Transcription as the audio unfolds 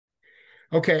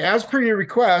Okay, as per your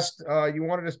request, you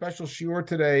wanted a special shiur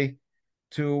today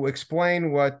to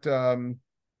explain what the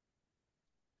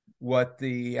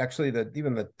actually the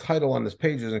even the title on this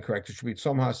page isn't correct. It should be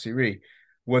Tzom HaSiri.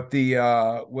 What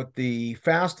the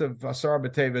fast of Asar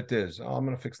B'Tevet is. Oh, I'm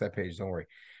going to fix that page. Don't worry.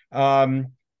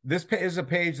 This is a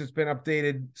page that's been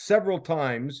updated several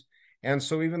times, and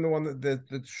so even the one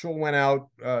that shul went out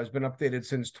has been updated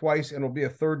since twice, and it'll be a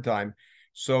third time.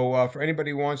 So for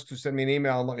anybody who wants to send me an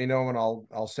email and let me know, and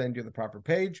I'll send you the proper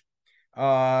page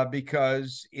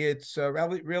because it's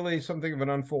really something of an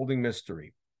unfolding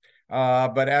mystery.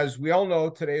 But as we all know,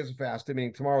 today is a fast day,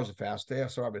 meaning tomorrow is a fast day,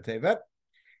 Asar B'Tevet.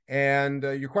 And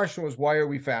your question was, why are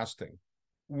we fasting?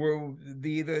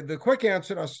 The quick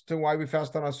answer to why we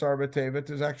fast on Asar B'Tevet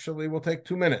is actually will take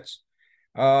 2 minutes.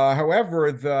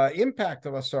 However, the impact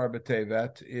of Asar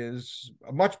B'Tevet is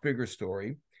a much bigger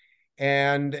story,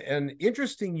 and an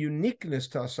interesting uniqueness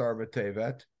to Asar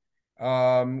B'Tevet,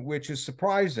 which is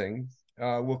surprising.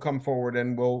 Will come forward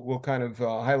and we'll kind of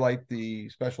highlight the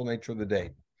special nature of the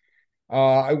day.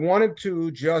 I wanted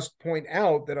to just point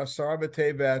out that Asar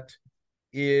B'Tevet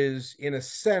is, in a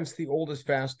sense, the oldest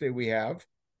fast day we have,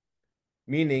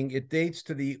 meaning it dates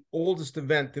to the oldest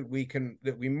event that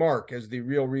we mark as the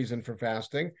real reason for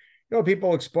fasting. You know,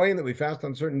 people explain that we fast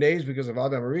on certain days because of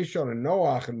Adam Arishon and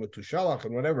Noach and Metushalach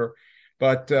and whatever.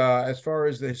 But as far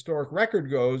as the historic record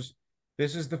goes,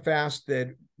 this is the fast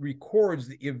that records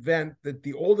the event, that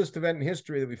the oldest event in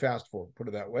history that we fast for, put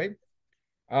it that way.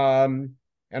 And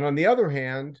on the other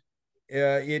hand,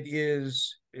 it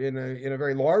is, in a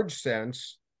very large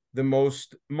sense, the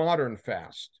most modern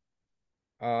fast.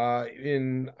 I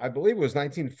believe it was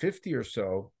 1950 or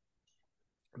so,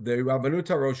 the Rabbanut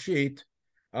HaRoshit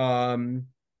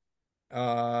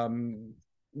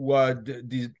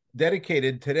was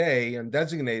dedicated today and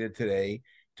designated today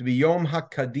to be Yom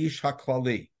HaKadish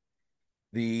HaKlali,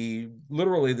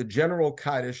 literally the general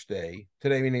Kaddish day,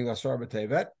 today meaning Asar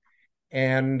B'Tevet.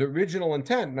 And the original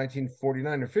intent,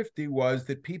 1949 or 50, was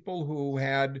that people who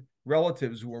had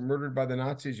relatives who were murdered by the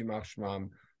Nazis, Yimach Shmam,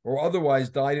 or otherwise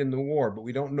died in the war, but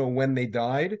we don't know when they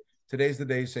died, today's the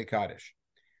day to say Kaddish,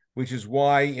 which is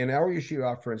why in our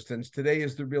yeshiva, for instance, today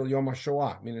is the real Yom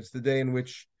HaShoah. I mean, it's the day in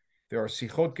which there are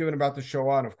sichot given about the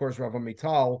Shoah, and of course, Rav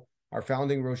Amital, our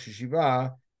founding Rosh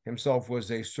Yeshiva, himself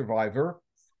was a survivor,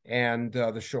 and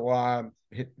the Shoah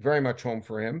hit very much home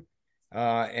for him.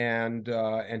 And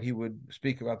he would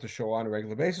speak about the Shoah on a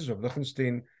regular basis. Rav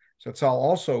Lichtenstein Zatzal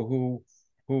also,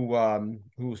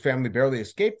 whose family barely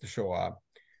escaped the Shoah,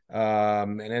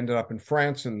 and ended up in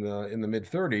France in the mid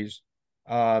 30s,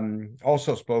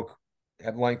 also spoke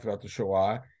at length about the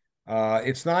Shoah.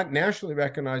 It's not nationally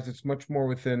recognized. It's much more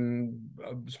within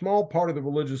a small part of the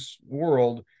religious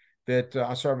world that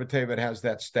Asar B'Tevet has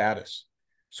that status.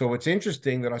 So it's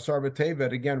interesting that Asar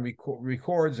B'Tevet, again,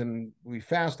 records, and we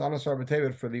fast on Asar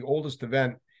B'Tevet for the oldest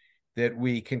event that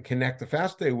we can connect the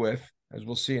fast day with, as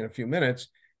we'll see in a few minutes,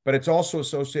 but it's also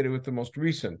associated with the most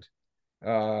recent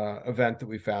event that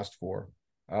we fast for,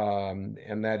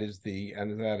 and that is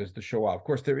the Shoah. Of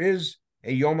course, there is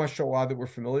a Yom HaShoah that we're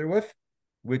familiar with,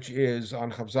 which is on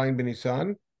Chav Zayin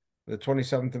B'Nisan, the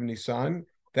 27th of Nisan.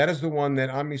 That is the one that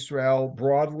Am Yisrael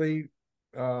broadly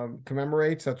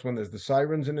commemorates. That's when there's the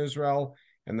sirens in Israel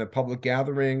and the public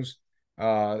gatherings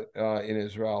in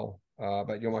Israel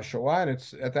about Yom HaShoah. And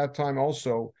it's at that time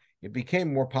also, it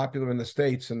became more popular in the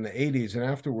States in the 80s and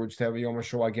afterwards to have a Yom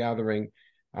HaShoah gathering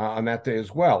on that day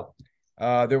as well.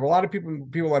 There were a lot of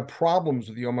people had problems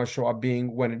with Yom HaShoah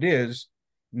being when it is,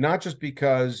 not just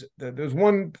because there's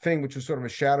one thing which is sort of a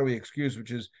shadowy excuse,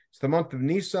 which is it's the month of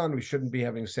Nisan. We shouldn't be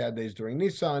having sad days during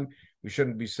Nisan. We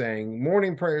shouldn't be saying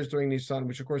morning prayers during Nisan,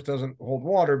 which of course doesn't hold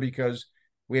water because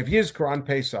we have Yizkor on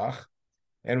Pesach,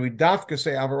 and we dafka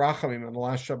say Avarachamim on the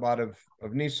last Shabbat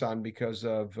of Nisan because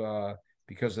of the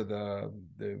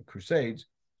Crusades.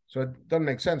 So it doesn't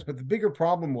make sense. But the bigger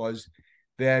problem was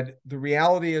that the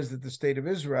reality is that the state of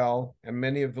Israel and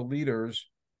many of the leaders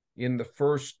in the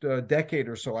first decade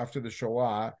or so after the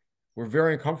Shoah were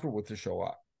very uncomfortable with the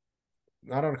Shoah.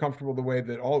 Not uncomfortable the way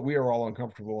that we are all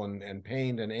uncomfortable and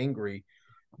pained and angry,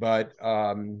 but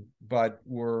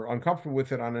we're uncomfortable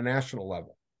with it on a national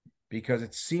level because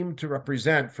it seemed to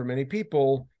represent for many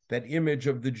people that image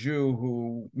of the Jew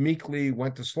who meekly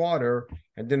went to slaughter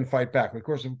and didn't fight back. Of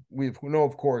course, we know,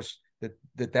 of course,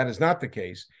 that is not the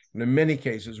case. And in many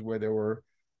cases where there were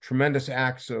tremendous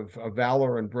acts of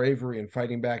valor and bravery and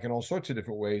fighting back in all sorts of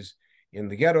different ways in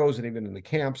the ghettos and even in the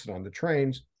camps and on the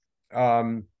trains.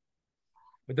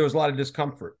 But there was a lot of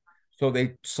discomfort. So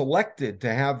they selected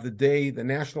to have the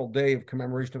national day of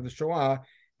commemoration of the Shoah,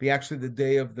 be actually the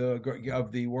day of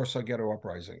the Warsaw Ghetto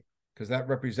Uprising, because that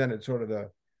represented sort of the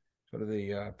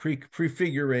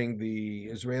prefiguring the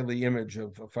Israeli image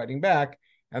of fighting back.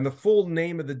 And the full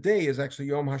name of the day is actually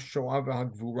Yom HaShoah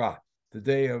VaHagvura, the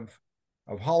day of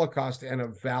Holocaust and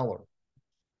of valor.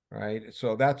 Right.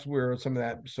 So that's where some of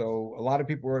that. So a lot of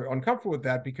people were uncomfortable with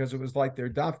that because it was like they're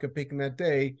dafka picking that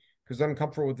day because they're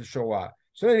uncomfortable with the Shoah.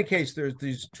 So in any case, there's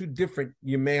these two different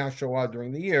Yemei HaShoah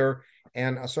during the year,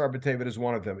 and Asar B'Tevet is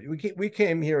one of them. We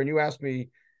came here and you asked me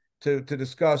to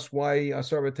discuss why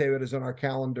Asar B'Tevet is on our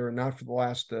calendar, not for the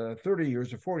last 30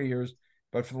 years or 40 years,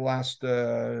 but for the last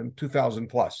 2000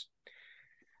 plus.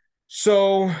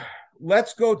 So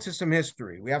let's go to some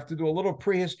history. We have to do a little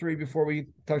prehistory before we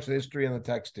touch the history and the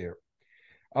text here.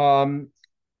 I'm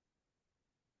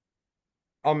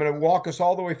going to walk us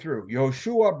all the way through.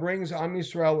 Yehoshua brings Am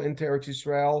Yisrael into Eretz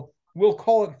Yisrael. We'll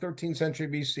call it 13th century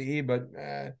BCE, but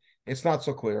it's not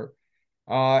so clear.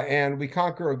 And we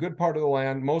conquer a good part of the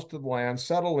land, most of the land,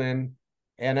 settle in.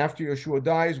 And after Yehoshua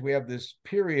dies, we have this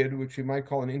period, which we might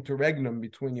call an interregnum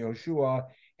between Yehoshua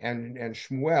and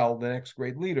Shmuel, the next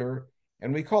great leader.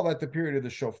 And we call that the period of the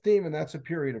Shoftim, and that's a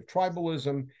period of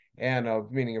tribalism and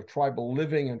of meaning of tribal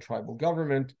living and tribal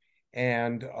government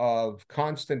and of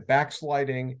constant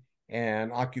backsliding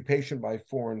and occupation by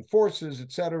foreign forces,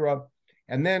 etc.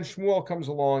 And then Shmuel comes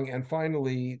along, and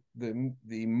finally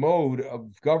the mode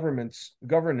of governance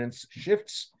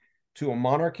shifts to a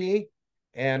monarchy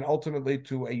and ultimately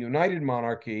to a united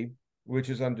monarchy, which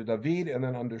is under David and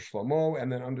then under Shlomo, and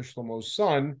then under Shlomo's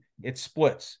son, it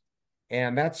splits.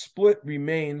 And that split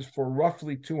remains for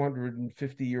roughly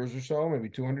 250 years or so, maybe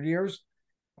 200 years,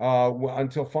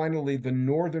 until finally the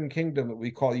northern kingdom that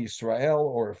we call Yisrael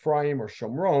or Ephraim or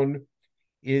Shomron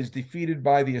is defeated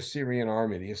by the Assyrian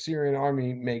army. The Assyrian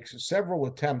army makes several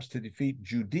attempts to defeat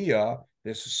Judea,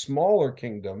 this smaller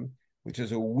kingdom, which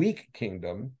is a weak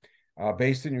kingdom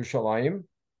based in Yerushalayim.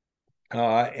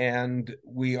 And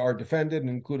we are defended,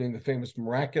 including the famous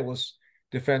miraculous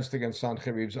defense against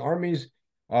Sancherib's armies,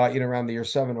 in around the year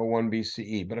 701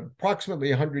 BCE. But approximately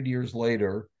 100 years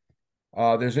later,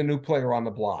 there's a new player on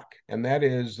the block, and that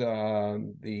is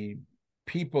the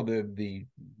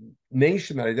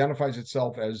nation that identifies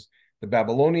itself as the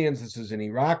Babylonians. This is in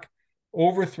Iraq,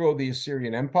 overthrow the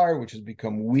Assyrian Empire, which has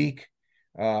become weak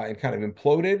and kind of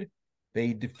imploded.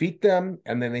 They defeat them,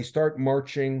 and then they start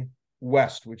marching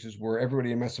west, which is where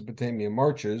everybody in Mesopotamia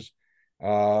marches,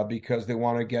 because they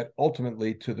want to get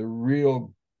ultimately to the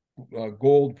real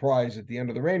gold prize at the end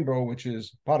of the rainbow, which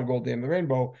is pot of gold at the end of the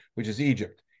rainbow, which is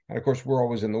Egypt. And of course, we're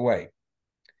always in the way.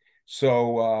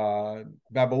 So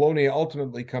Babylonia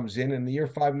ultimately comes in the year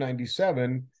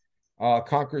 597,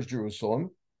 conquers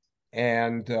Jerusalem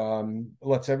and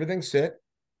lets everything sit.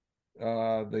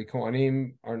 The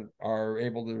Kohanim are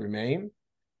able to remain.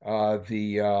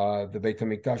 The Beit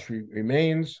HaMikdash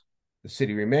remains. The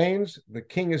city remains. The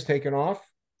king is taken off.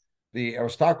 The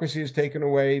aristocracy is taken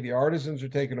away. The artisans are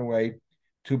taken away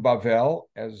to Bavel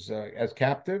as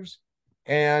captives,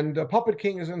 and a puppet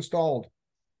king is installed,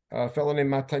 a fellow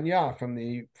named Matanya from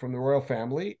the royal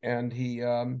family, and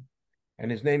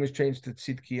his name is changed to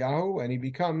Tzidkiyahu, and he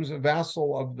becomes a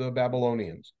vassal of the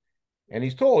Babylonians. And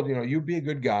he's told, you be a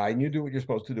good guy and you do what you're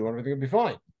supposed to do, and everything will be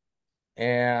fine.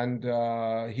 And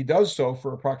he does so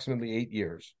for approximately 8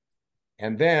 years,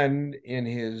 and then in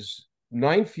his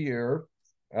 9th year,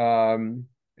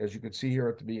 as you could see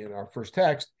here in our first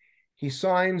text, he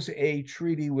signs a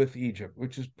treaty with Egypt,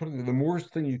 which is probably the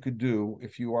worst thing you could do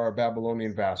if you are a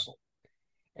Babylonian vassal.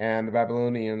 And the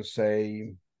Babylonians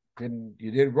say,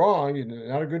 you did wrong, you're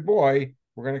not a good boy,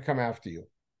 we're going to come after you.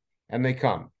 And they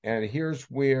come. And here's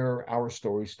where our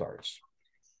story starts.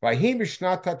 In the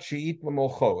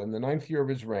 9th year of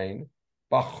his reign,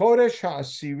 on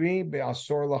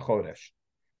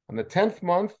the 10th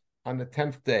month, on the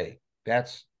 10th day,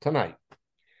 that's tonight.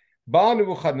 So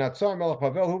Nebuchadnezzar,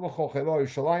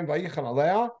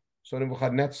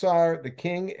 the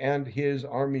king and his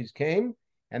armies came,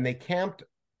 and they camped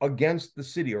against the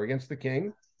city or against the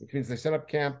king, which means they set up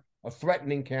camp, a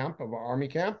threatening camp of an army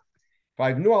camp.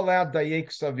 And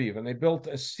they built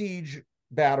a siege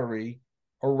battery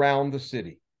around the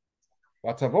city.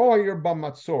 And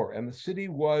the city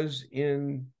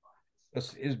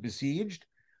is besieged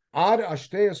until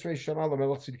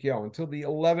the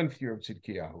 11th year of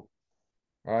Tzidkiyahu,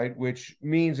 right? Which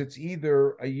means it's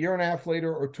either a year and a half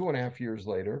later or 2.5 years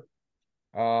later.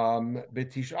 Now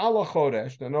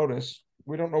notice,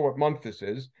 we don't know what month this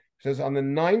is. It says on the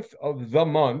 9th of the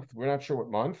month, we're not sure what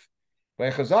month.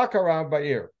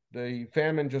 The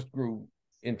famine just grew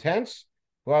intense.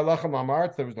 There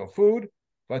was no food.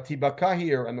 And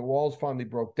the walls finally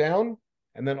broke down.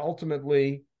 And then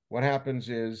ultimately, what happens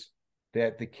is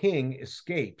that the king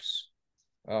escapes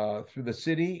through the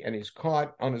city, and he's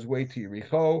caught on his way to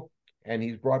Yericho, and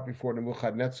he's brought before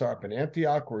Nebuchadnezzar up in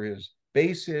Antioch, where his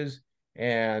base is,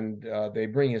 and they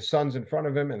bring his sons in front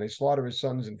of him, and they slaughter his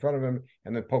sons in front of him,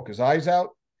 and then poke his eyes out.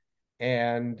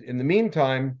 And in the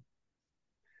meantime,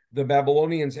 the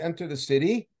Babylonians enter the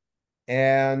city,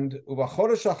 and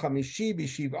uvachodesh hachamishi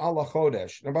b'shiv'a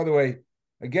lachodesh. Now, by the way,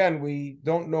 again, we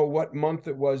don't know what month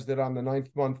it was that on the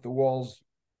 9th month the walls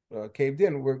caved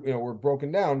in. We're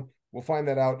broken down. We'll find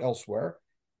that out elsewhere.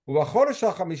 And the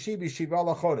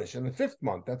 5th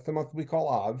month, that's the month we call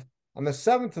Av, on the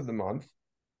 7th of the month,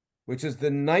 which is the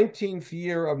 19th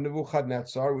year of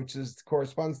Nebuchadnezzar, which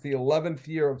corresponds to the 11th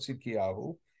year of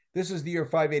Tzidkiyahu. This is the year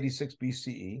 586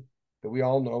 BCE, that we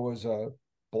all know is a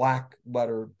black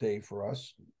letter day for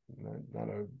us,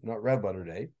 not red letter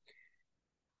day.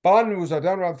 So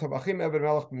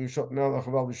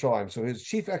his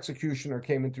chief executioner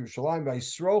came into Yerushalayim by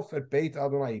Yisrof at Beit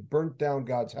Adonai. He burnt down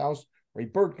God's house, or he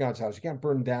burnt God's house. You can't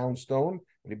burn down stone,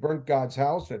 but he burnt God's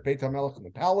house at Beit HaMelech in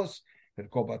the palace. It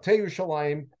called Batei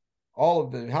Yerushalayim, all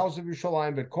of the house of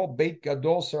Yerushalayim, but called Beit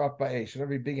Gadol Saraf Ba'esh, and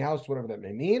every big house, whatever that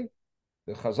may mean.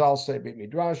 The Chazal say Beit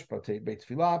Midrash, Beit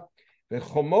Tfilah. The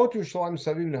Chomot Yerushalayim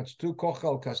Saviv Natztu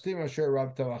Kochel Kastim Asher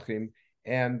Rav Tavachim,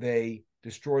 and they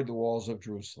destroyed the walls of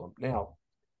Jerusalem. Now,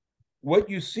 what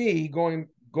you see going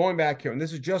back here, and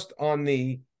this is just on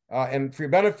the and for your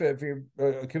benefit, for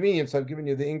your convenience, I've given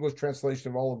you the English translation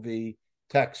of all of the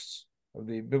texts, of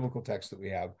the biblical texts that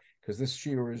we have, because this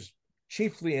shiur is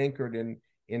chiefly anchored in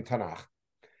Tanakh.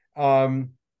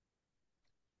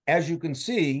 As you can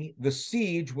see, the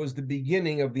siege was the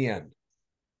beginning of the end,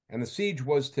 and the siege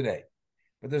was today.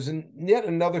 But there's yet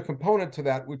another component to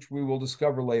that, which we will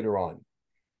discover later on.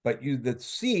 But the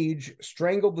siege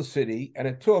strangled the city, and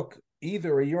it took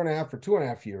either a year and a half or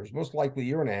 2.5 years, most likely a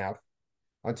year and a half,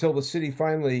 until the city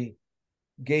finally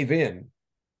gave in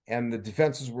and the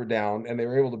defenses were down, and they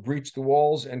were able to breach the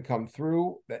walls and come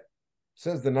through. That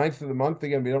says the 9th of the month.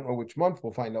 Again, we don't know which month.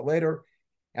 We'll find out later.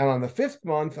 And on the 5th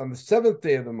month, on the 7th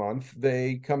day of the month,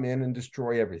 they come in and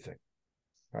destroy everything.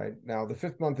 Right now, the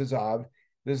 5th month is Av.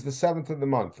 This is the 7th of the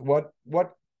month. What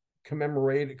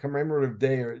commemorative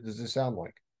day does this sound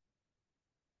like?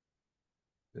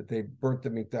 That they burnt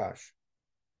the Mikdash.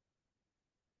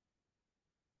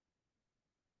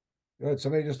 Go ahead,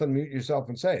 somebody just unmute yourself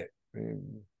and say it.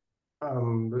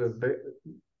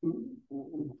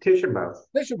 Tisha B'Av.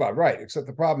 Tisha B'Av, right. Except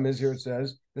the problem is here it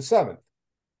says the 7th.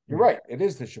 You're right, it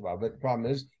is Tisha B'Av, but the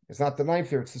problem is it's not the 9th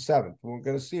here, it's the 7th. We're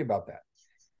going to see about that.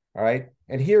 All right.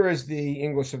 And here is the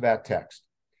English of that text.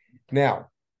 Now,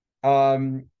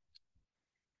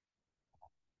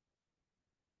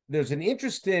 there's an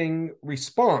interesting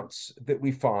response that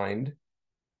we find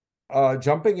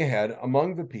jumping ahead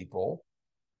among the people,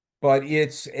 but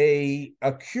it's a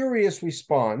curious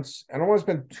response. I don't want to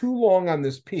spend too long on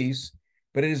this piece,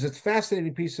 but it is a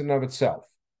fascinating piece in and of itself.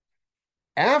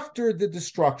 After the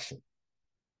destruction,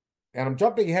 and I'm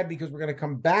jumping ahead because we're going to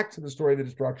come back to the story of the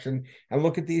destruction and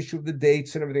look at the issue of the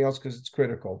dates and everything else because it's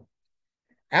critical.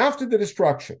 After the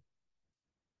destruction,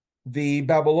 the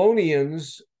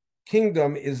Babylonians'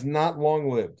 kingdom is not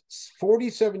long-lived.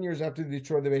 47 years after they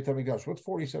destroyed the Beit HaMikdash. What's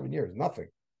 47 years? Nothing.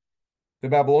 The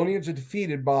Babylonians are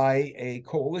defeated by a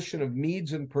coalition of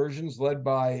Medes and Persians led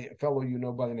by a fellow you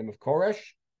know by the name of Koresh.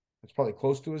 That's probably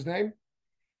close to his name.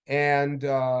 And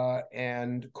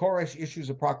Koresh issues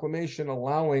a proclamation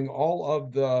allowing all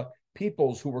of the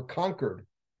peoples who were conquered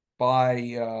by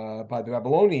the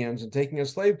Babylonians and taking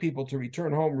enslaved people to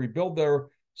return home, rebuild their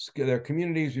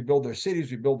communities, rebuild their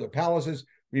cities, rebuild their palaces,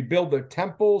 rebuild their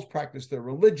temples, practice their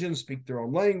religion, speak their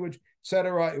own language,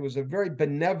 etc. It was a very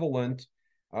benevolent,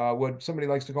 what somebody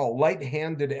likes to call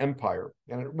light-handed empire,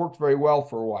 and it worked very well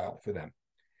for a while for them.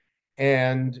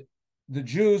 And the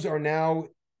Jews are now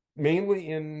mainly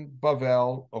in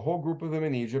Bavel, a whole group of them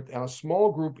in Egypt, and a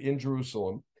small group in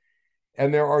Jerusalem.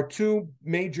 And there are two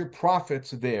major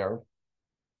prophets there,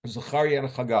 Zechariah and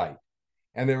Haggai.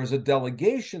 And there is a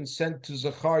delegation sent to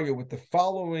Zechariah with the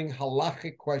following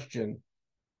halachic question,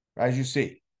 as you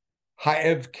see.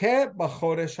 Ha'evkeh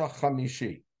b'chodesh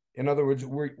ha'chamishi. In other words,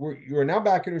 you're now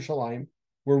back in Yerushalayim.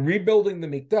 We're rebuilding the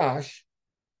Mikdash.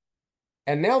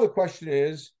 And now the question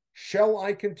is, shall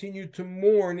I continue to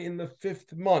mourn in the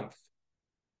 5th month?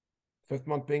 5th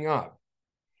month being Av.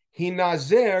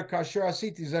 Hinazer kasher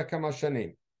asiti zeh kama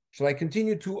shanim. Shall I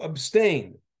continue to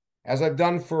abstain, as I've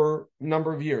done for a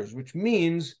number of years? Which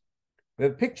means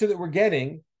the picture that we're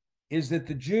getting is that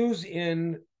the Jews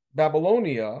in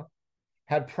Babylonia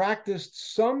had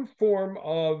practiced some form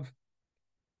of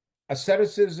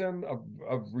asceticism,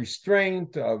 of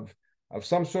restraint, of of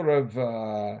some sort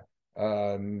of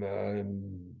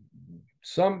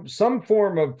some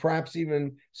form of perhaps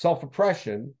even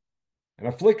self-oppression and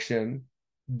affliction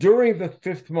during the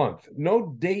 5th month.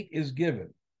 No date is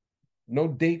given. No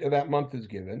date of that month is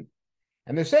given.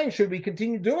 And they're saying, should we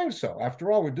continue doing so?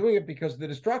 After all, we're doing it because of the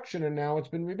destruction, and now it's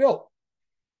been rebuilt.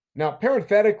 Now,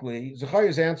 parenthetically,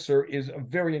 Zechariah's answer is a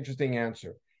very interesting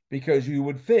answer, because you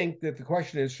would think that the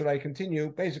question is, should I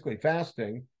continue basically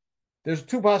fasting? There's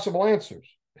 2 possible answers,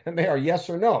 and they are yes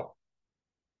or no.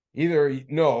 Either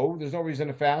no, there's no reason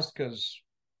to fast because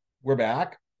we're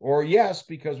back, or yes,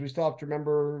 because we still have to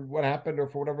remember what happened or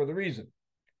for whatever the reason.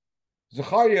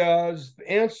 Zechariah's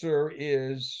answer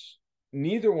is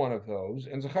neither one of those,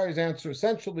 and Zechariah's answer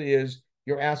essentially is,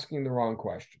 you're asking the wrong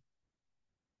question.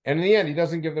 And in the end, he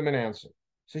doesn't give them an answer. He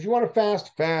says, you want to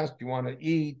fast, fast. You want to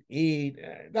eat.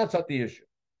 That's not the issue.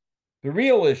 The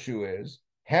real issue is,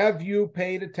 have you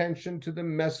paid attention to the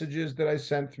messages that I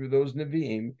sent through those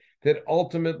Nevi'im, that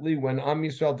ultimately, when Am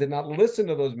Yisrael did not listen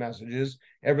to those messages,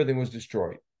 everything was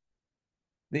destroyed?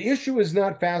 The issue is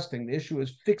not fasting. The issue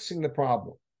is fixing the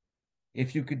problem.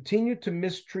 If you continue to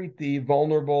mistreat the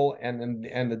vulnerable and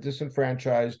the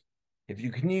disenfranchised, if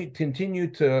you continue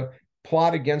to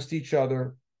plot against each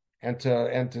other and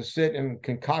to sit and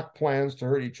concoct plans to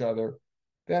hurt each other,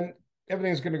 then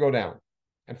everything's going to go down.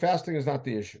 And fasting is not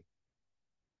the issue.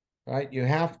 Right? You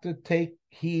have to take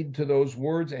heed to those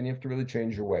words, and you have to really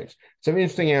change your ways. It's an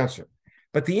interesting answer.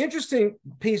 But the interesting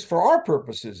piece for our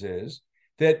purposes is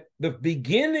that the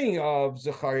beginning of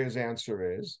Zechariah's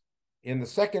answer is, in the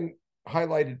second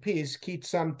highlighted piece, Ki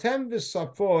tzamtem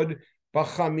v'safod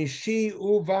b'chamishi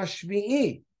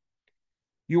uvashvi'i.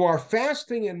 You are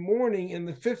fasting and mourning in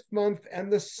the 5th month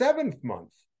and the 7th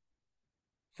month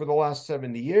for the last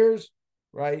 70 years,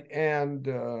 right? And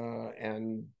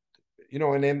then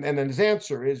his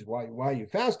answer is, why are you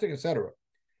fasting, etc.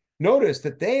 Notice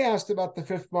that they asked about the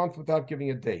 5th month without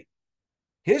giving a date.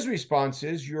 His response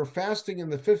is, you're fasting in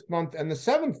the 5th month and the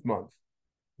 7th month.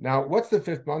 Now, what's the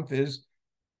 5th month is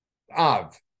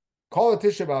Av. Call it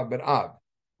Tisha B'Av, but Av.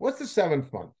 What's the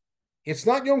 7th month? It's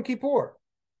not Yom Kippur.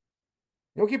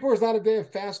 Yom Kippur is not a day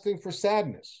of fasting for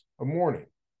sadness, of mourning.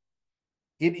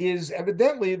 It is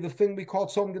evidently the thing we call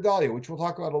Tzom Gedalia, which we'll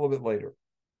talk about a little bit later.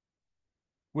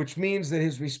 Which means that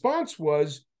his response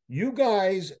was, you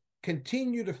guys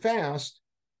continue to fast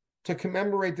to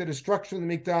commemorate the destruction of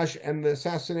the Mikdash and the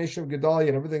assassination of Gedalia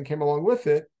and everything came along with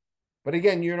it. But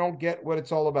again, you don't get what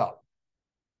it's all about,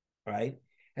 right?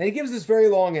 And he gives this very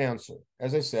long answer,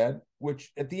 as I said,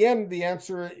 which at the end, the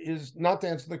answer is not to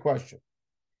answer the question.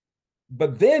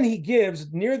 But then he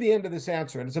gives, near the end of this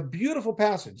answer, and it's a beautiful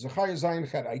passage, Zechariah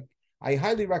Zayin Chet. I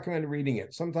highly recommend reading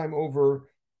it sometime over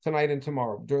tonight and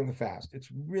tomorrow during the fast. It's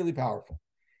really powerful.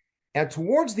 And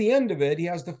towards the end of it, he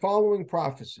has the following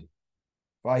prophecy.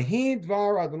 God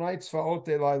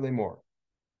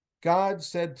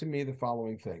said to me the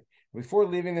following thing. Before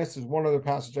leaving this, there's one other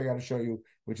passage I got to show you,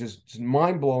 which is just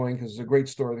mind-blowing because it's a great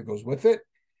story that goes with it.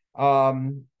 But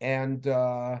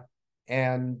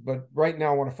right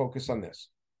now I want to focus on this.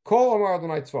 Kol Amar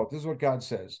Adonai Tzvaot. This is what God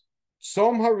says.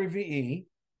 Tzom HaRevi'i,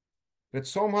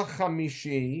 v'tzom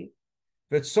HaChamishi,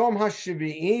 v'tzom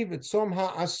HaShevi'i, v'tzom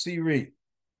HaAsiri.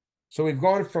 So we've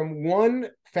gone from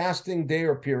one fasting day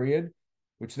or period,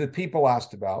 which the people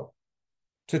asked about,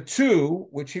 to 2,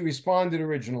 which he responded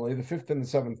originally, the 5th and the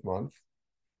 7th month,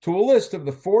 to a list of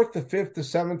the 4th, the 5th, the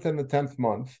 7th, and the 10th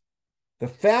month. The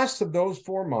fasts of those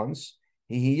 4 months,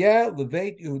 they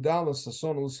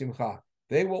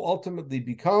will ultimately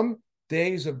become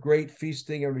days of great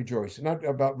feasting and rejoicing, not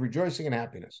about rejoicing and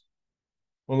happiness.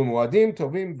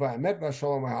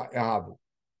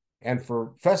 And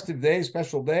for festive days,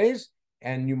 special days,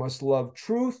 and you must love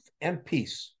truth and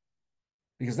peace,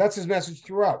 because that's his message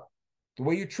throughout. The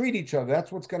way you treat each other,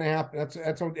 that's what's going to happen.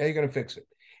 That's how you're going to fix it.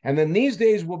 And then these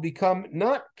days will become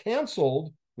not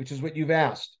canceled, which is what you've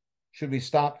asked. Should we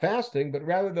stop fasting? But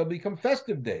rather they'll become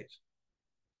festive days.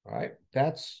 All right?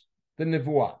 That's the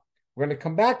Nevuah. We're going to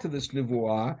come back to this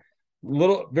Nevuah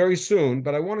very soon,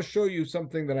 but I want to show you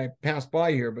something that I passed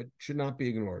by here, but should not be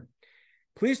ignored.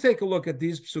 Please take a look at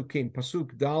these psukim,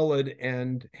 Pasuk Daled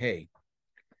and Hey.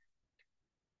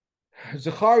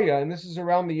 Zechariah, and this is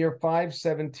around the year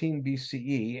 517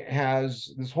 BCE,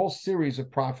 has this whole series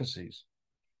of prophecies.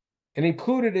 And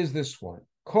included is this one.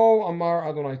 Ko Amar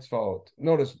Adonai Tzvaot.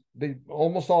 Notice,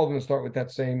 almost all of them start with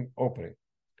that same opening.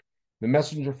 The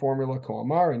messenger formula, Ko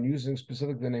Amar, and using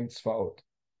specifically the name Tzvaot.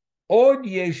 Od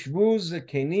yeshvu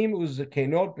zekenim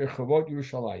uzekenot berchavot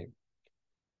Yerushalayim.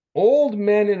 Old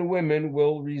men and women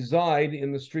will reside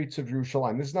in the streets of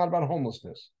Jerusalem. This is not about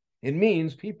homelessness. It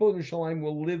means people in Yerushalayim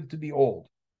will live to be old.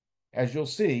 As you'll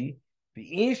see,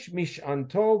 each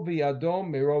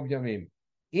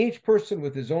person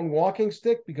with his own walking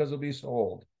stick because he'll be so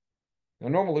old. Now,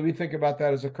 normally we think about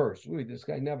that as a curse. Ooh, this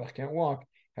guy never can't walk,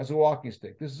 has a walking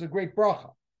stick. This is a great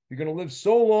bracha. You're going to live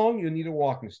so long, you need a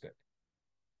walking stick.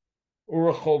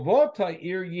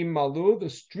 The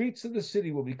streets of the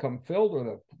city will become filled,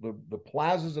 or the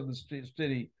plazas of the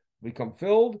city become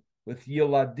filled with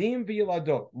Yiladim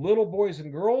v'Yiladot, little boys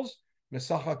and girls,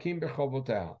 Mesachakim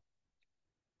b'chovotah,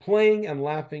 playing and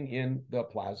laughing in the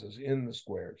plazas, in the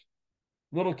squares.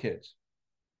 Little kids.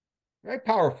 Very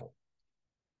powerful.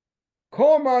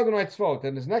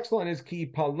 And his next line is Ki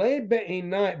palei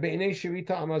be'einei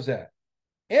shirita amazeh.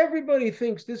 Everybody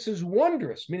thinks this is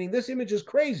wondrous, meaning this image is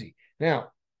crazy.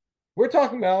 Now, we're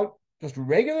talking about just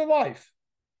regular life.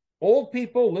 Old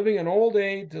people living in old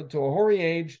age to a hoary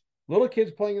age, little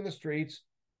kids playing in the streets.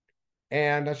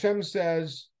 And Hashem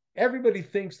says, everybody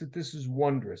thinks that this is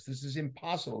wondrous. This is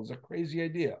impossible. It's a crazy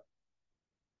idea.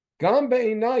 Gam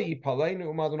be'einai palei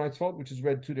ne'um Adonai tzvot, which is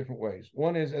read two different ways.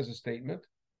 One is as a statement,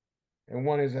 and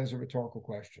one is as a rhetorical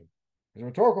question. The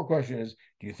rhetorical question is,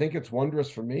 do you think it's wondrous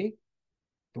for me?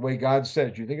 The way God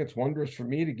said, do you think it's wondrous for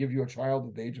me to give you a child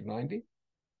at the age of 90?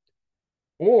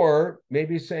 Or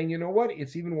maybe saying, you know what,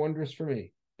 it's even wondrous for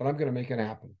me, but I'm going to make it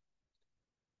happen.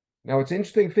 Now, it's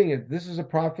interesting thing is this is a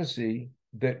prophecy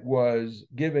that was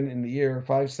given in the year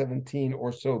 517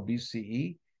 or so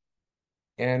BCE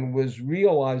and was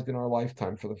realized in our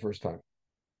lifetime for the first time.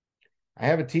 I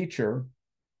have a teacher,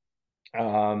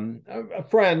 a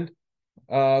friend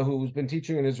who's been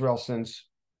teaching in Israel since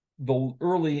the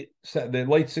late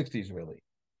 60s, really.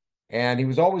 And he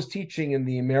was always teaching in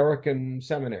the American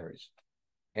seminaries.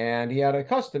 And he had a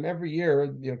custom every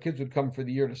year, kids would come for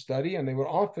the year to study, and they would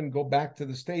often go back to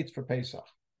the States for Pesach.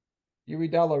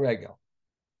 Yerida L'Regel.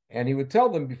 And he would tell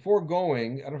them before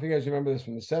going, I don't know if you guys remember this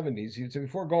from the 70s, he would say,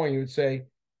 before going, he would say,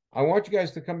 I want you guys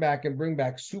to come back and bring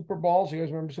back super balls. You guys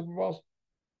remember super balls?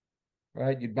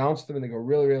 Right? You'd bounce them and they go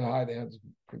really, really high. They had,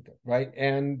 right?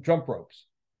 And jump ropes.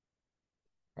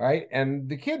 Right? And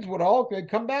the kids they'd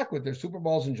come back with their super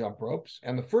balls and jump ropes.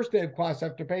 And the first day of class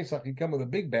after Pesach, he'd come with a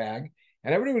big bag,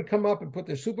 and everybody would come up and put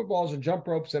their super balls and jump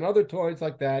ropes and other toys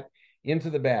like that into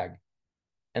the bag.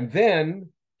 And then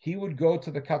he would go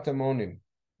to the Katamonim,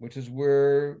 which is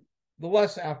where the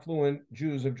less affluent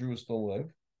Jews of Jerusalem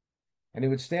live. And he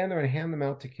would stand there and hand them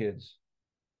out to kids.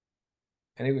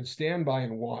 And he would stand by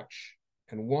and watch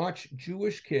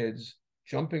Jewish kids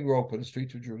jumping rope in the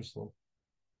streets of Jerusalem.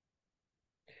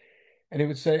 And he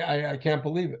would say, I can't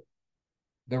believe it.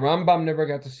 The Rambam never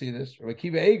got to see this. Or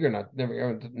Akiva Eiger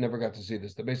never got to see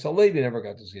this. The Beis Halevi never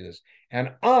got to see this.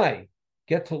 And I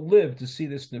get to live to see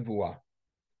this Nevuah.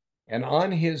 And on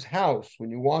his house,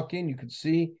 when you walk in, you could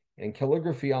see in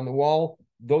calligraphy on the wall,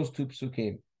 those two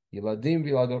psukim. Yiladim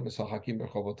v'Yiladot Mesachakim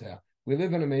b'Chovotah. We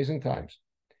live in amazing times.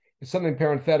 It's something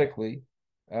parenthetically.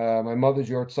 My mother's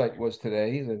yortzeit was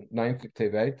today, the 9th of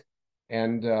Tevet.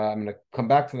 And I'm going to come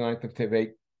back to the 9th of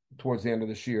Tevet towards the end of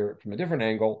this year from a different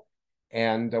angle.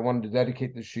 And I wanted to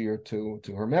dedicate this year to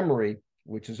her memory,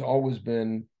 which has always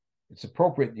been, it's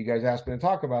appropriate you guys asked me to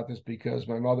talk about this because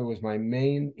my mother was my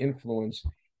main influence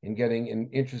in getting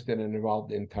interested and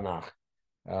involved in Tanakh.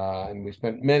 And we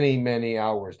spent many, many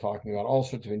hours talking about all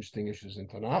sorts of interesting issues in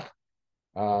Tanakh.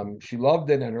 She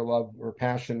loved it, and her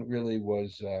passion really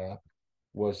was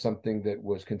something that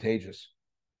was contagious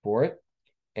for it.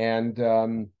 And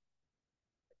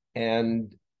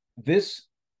this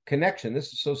connection,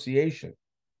 this association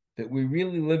that we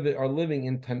really are living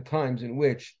in 10 times in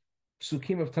which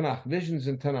psukim of Tanakh, visions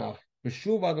in Tanakh,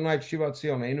 B'shuv Adonai Shivat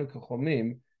Zion Einu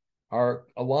K'chomim, are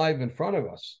alive in front of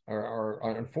us,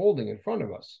 are unfolding in front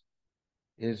of us,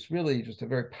 is really just a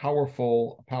very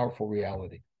powerful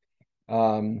reality.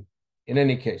 In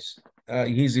any case,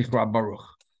 Yehi Zichra Baruch.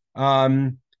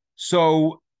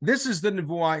 So this is the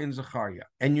Nevuah in Zechariah.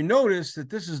 And you notice that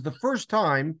this is the first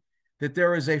time that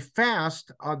there is a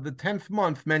fast of the 10th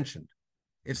month mentioned.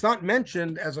 It's not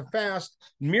mentioned as a fast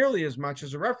merely as much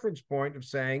as a reference point of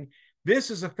saying,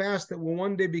 this is a fast that will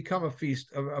one day become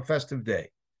a festive day.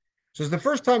 So it's the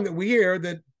first time that we hear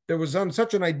that there was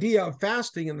such an idea of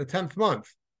fasting in the 10th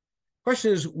month.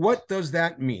 Question is, what does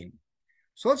that mean?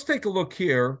 So let's take a look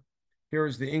here. Here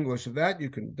is the English of that. You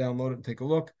can download it and take a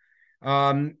look.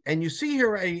 And you see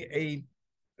here a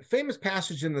famous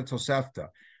passage in the Tosefta.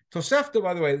 Tosefta,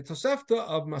 by the way, the Tosefta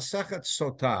of Masechet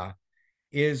Sotah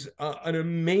is an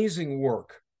amazing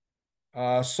work.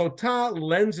 Sotah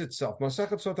lends itself,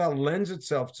 Masechet Sotah lends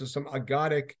itself to some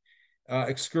Agadic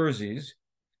excursions.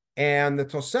 And the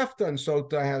Tosefta in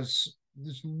Sotah has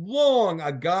this long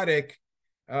agadic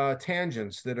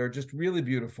tangents that are just really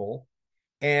beautiful.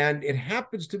 And it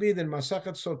happens to be that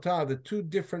Masachet Sotah, the two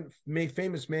different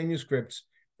famous manuscripts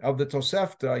of the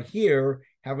Tosefta here,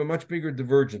 have a much bigger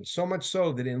divergence. So much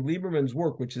so that in Lieberman's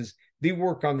work, which is the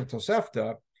work on the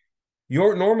Tosefta,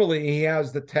 normally he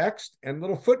has the text and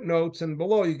little footnotes, and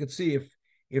below you could see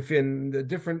if in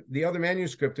the other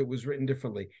manuscript it was written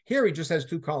differently. Here he just has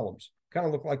two columns, kind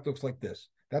of looks like this.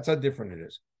 That's how different it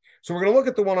is. So we're going to look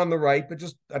at the one on the right, but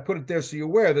just I put it there so you're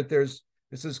aware that this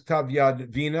is Ktav Yad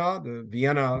Vina, the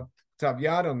Vienna Ktav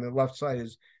Yad. On the left side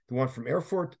is the one from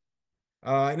Erfurt.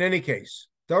 In any case,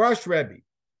 Darash Rebbe,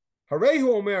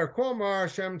 Harehu Omer Kol Mar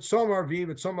Hashem Tzomar Vi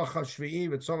v'Tzomar Shvi'i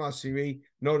v'Tzomar Asiri.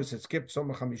 Notice it skipped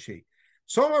Tzomar Chamishi.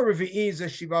 Tzomar Revi'i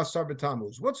is Shiva Sar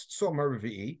B'Tammuz. What's Tzomar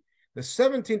Revi'i? The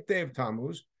 17th day of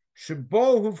Tammuz.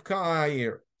 Shebo Huvka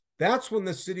Ha'ir. That's when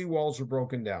the city walls were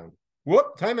broken down.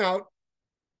 Whoop! Time out.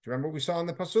 Do you remember what we saw in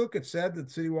the pasuk? It said that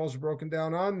the city walls were broken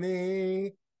down on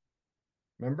the,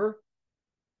 remember?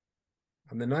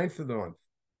 On the 9th of the month.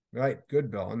 Right,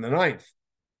 good, Bill. On the 9th.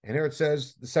 And here it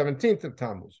says the 17th of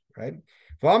Tammuz, right?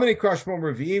 Why is it called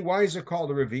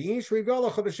a Revi'i?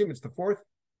 It's the 4th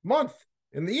month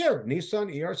in the year. Nisan,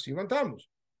 Iyar, Sivan, Tammuz.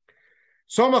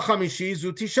 Soma Chamishi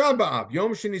zu Tisha B'Av,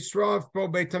 Yom Shenisrav Pro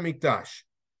Beit HaMikdash.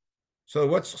 So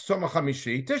what's Soma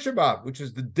Chamishi? Tisha B'Av, which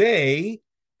is the day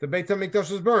the Beit HaMikdash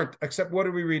was burnt. Except what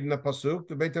do we read in the pasuk?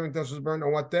 The Beit HaMikdash was burnt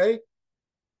on what day?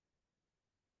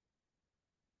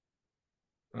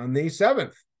 On the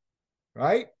 7th,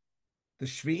 right? The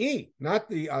Shvi'i, not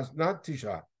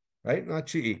Tisha, right? Not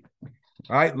Shi'i.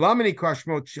 All right. Lamini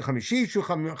Krashmo Chamishi,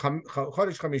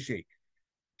 Chodesh Chamishi.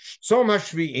 Tzom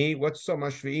HaShvi'i, what's Tzom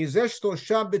HaShvi'i? Zesh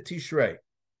Shlosha B'Tishrei,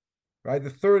 right?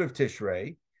 The 3rd of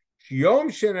Tishrei. Yom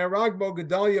Shenerag Bo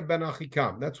Gedalia Ben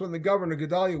Achikam. That's when the governor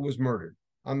Gedalia was murdered,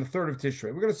 on the 3rd of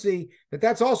Tishrei. We're going to see that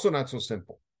that's also not so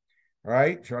simple. All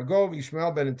right. Shragov,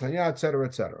 Ishmael Ben Netanya, etc.,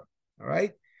 etc. All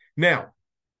right. Now,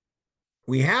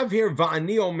 we have here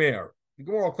Va'ani Omer. The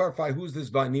Gemara will clarify who's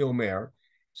this Va'ani Omer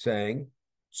saying,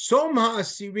 Tzom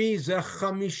HaAsiri ze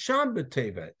Chamisha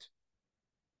B'Tevet.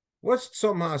 What's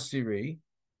Tzom HaAsiri?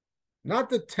 Not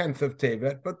the 10th of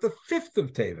Tevet, but the 5th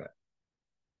of Tevet.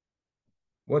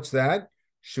 What's that?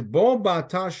 Shebo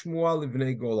Ba'ata Shmuel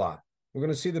Livnei Golah. We're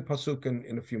going to see the pasuk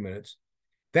in a few minutes.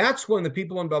 That's when the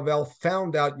people in Bavel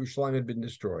found out Yerushalayim had been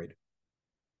destroyed.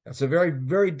 That's a very,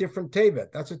 very different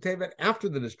Tevet. That's a Tevet after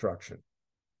the destruction.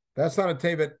 That's not a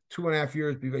Tevet 2.5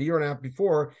 years, a year and a half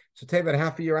before. It's a Tevet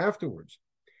half a year afterwards.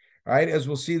 All right, as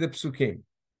we'll see the psukim.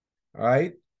 All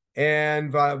right,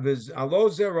 and so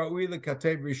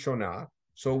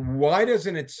why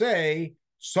doesn't it say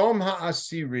Som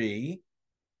HaAsiri?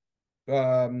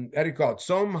 How do you call it?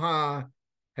 Som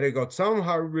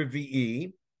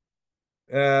HaRevi'i.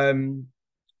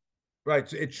 Right,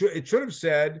 so it should have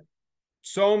said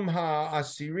Som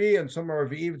HaAsiri and Som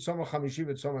HaRevi'i and Som HaChamishi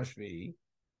and Som HaShvi'i.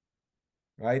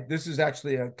 Right, this is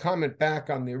actually a comment back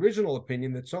on the original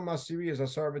opinion that Som HaAsiri is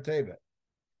Asar B'Tevet.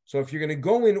 So if you're going to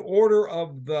go in order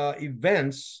of the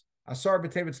events, Asar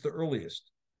B'Tevet's the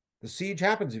earliest. The siege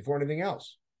happens before anything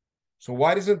else. So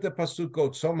why doesn't the pasuk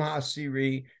go Som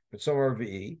HaAsiri but Som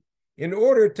HaRevi'i, in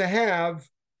order to have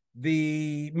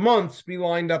the months be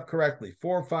lined up correctly,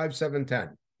 4, 5, 7,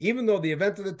 10, even though the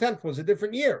event of the 10th was a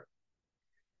different year.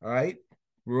 All right.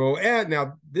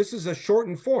 Now, this is a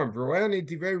shortened form. I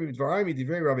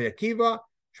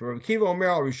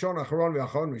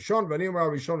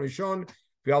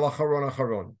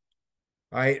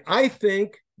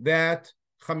think that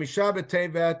Chamisha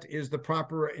B'Tevet is the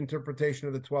proper interpretation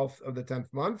of the 12th of the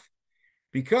 10th month,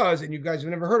 because, and you guys have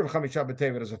never heard of Chamisha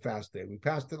B'Tevet as a fast day. We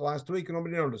passed it last week and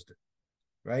nobody noticed it,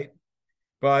 right?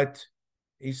 But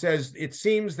he says it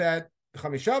seems that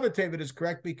Chamisha B'Tevet is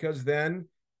correct because then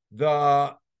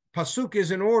the pasuk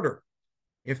is in order.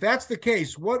 If that's the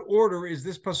case, what order is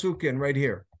this pasuk in right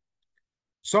here?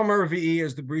 Som HaRevi'i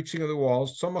is the breaching of the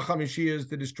walls. Som HaChamishi is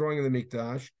the destroying of the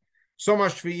Mikdash. Som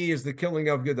HaShvi'i is the killing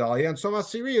of Gedalia. And Som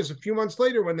HaAsiri is a few months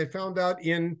later when they found out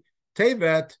in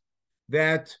Tevet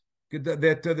that the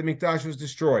Mikdash was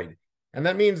destroyed. And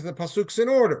that means the pasuk's in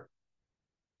order.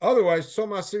 Otherwise, Som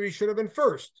HaAsiri should have been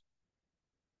first.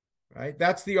 Right?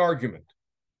 That's the argument.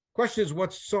 Question is,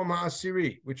 what's Som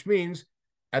HaAsiri? Which means,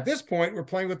 at this point, we're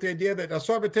playing with the idea that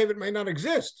Asar B'Tevet may not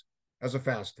exist as a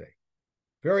fast day.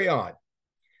 Very odd.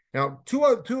 Now, two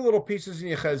little pieces in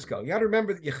Yechezkel. You got to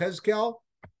remember that Yechezkel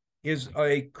is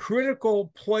a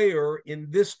critical player in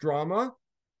this drama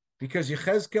because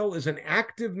Yechezkel is an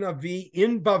active Navi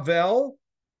in Bavel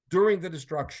during the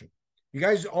destruction. You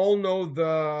guys all know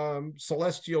the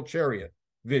celestial chariot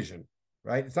vision,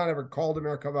 right? It's not ever called a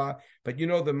Merkava, but you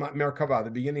know the Merkava,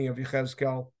 the beginning of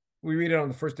Yechezkel. We read it on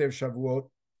the first day of Shavuot,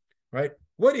 right?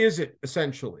 What is it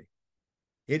essentially?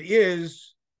 It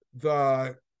is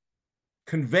the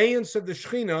conveyance of the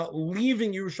Shechina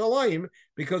leaving Yerushalayim,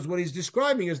 because what he's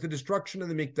describing is the destruction of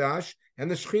the Mikdash and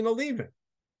the Shechina leaving.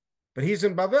 But he's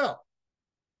in Bavel.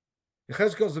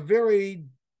 Yechezkel is a very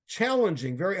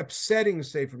challenging, very upsetting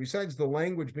sefer. Besides the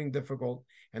language being difficult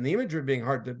and the imagery being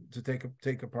hard to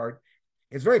take apart,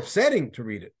 it's very upsetting to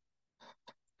read it.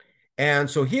 And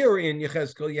so here in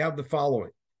Yechezkel, you have the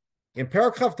following. In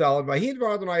Perek Chaf Daled, Vayid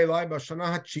Dvar Adonai Elai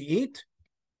b'Shana HaTshi'it,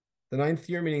 the 9th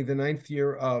year, meaning the 9th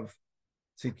year of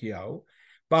Tzidkiyahu,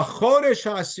 b'Chodesh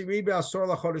HaAsiri b'Asor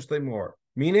LaChodesh Lemor,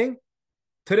 meaning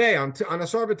today on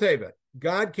Asar B'Tevet,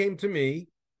 God came to me,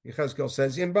 Yechezkel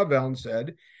says, in Bavel and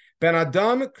said, Ben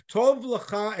Adam Ktov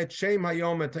Lecha et Shem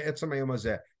Hayom et Etzem Hayom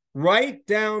Hazeh. Write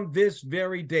down this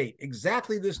very date,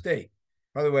 exactly this date.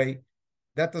 By the way,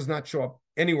 that does not show up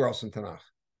anywhere else in Tanakh.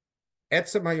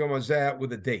 Etzem Hayom Hazeh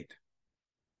with a date.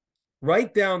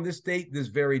 Write down this date, this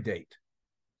very date.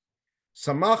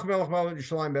 Samach Melech Bavel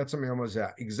Yerushalayim Etzem Hayom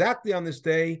Hazeh. Exactly on this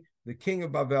day, the king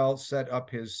of Bavel set up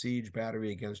his siege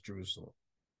battery against Jerusalem.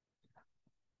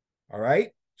 All right,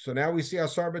 so now we see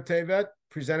Asar B'Tevet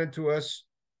presented to us,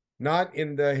 not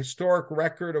in the historic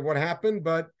record of what happened,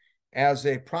 but as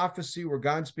a prophecy where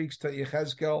God speaks to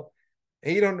Yechezkel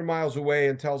 800 miles away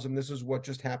and tells him this is what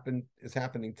just happened, is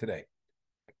happening today.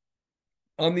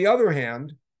 On the other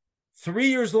hand, 3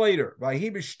 years later,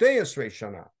 Vayhi b'shtei esrei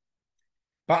shana,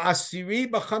 ba'asiri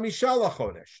b'chamisha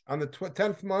lachodesh, on the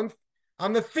 10th month,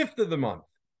 on the 5th of the month,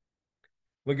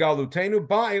 l'galutenu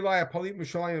ba'elai apalit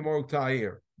mishalayim moruk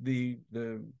ta'ir. The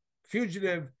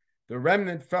fugitive, the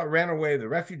remnant ran away, the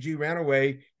refugee ran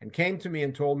away and came to me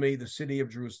and told me the city of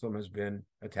Jerusalem has been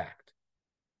attacked.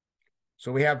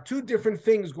 So we have two different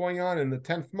things going on in the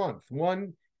 10th month.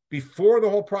 One before the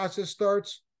whole process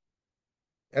starts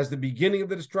as the beginning of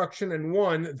the destruction, and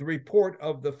one, the report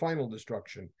of the final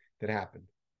destruction that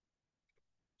happened.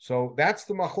 So that's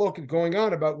the machloket going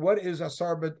on about what is the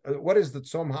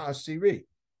Tzom HaAsiri.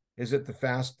 Is it the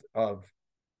fast of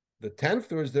the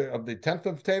 10th, or is there of the 10th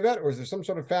of Tevet, or is there some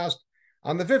sort of fast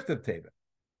on the 5th of Tevet?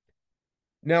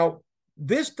 Now,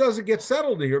 this doesn't get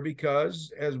settled here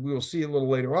because, as we will see a little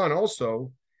later on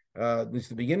also, at least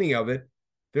the beginning of it,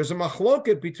 there's a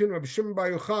machloket between Rabbi Shimon Bar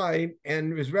Yochai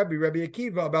and his Rabbi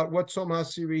Akiva about what Tzom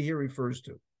HaAsiri here refers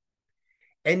to.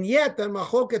 And yet, that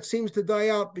machloket seems to die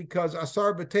out because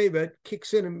Asar B'Tevet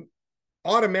kicks in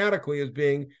automatically as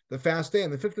being the fast day,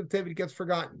 and the 5th of Tevet gets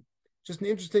forgotten. Just an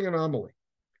interesting anomaly.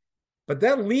 But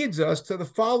that leads us to the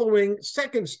following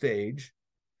second stage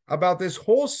about this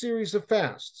whole series of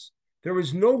fasts. There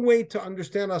is no way to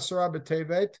understand Asar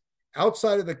B'Tevet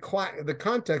outside of the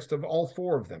context of all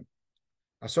four of them.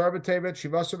 Asar B'Tevet,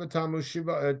 Shivasar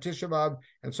B'Tammuz, Tisha B'Av,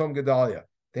 and Tzom Gedalia.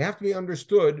 They have to be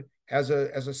understood as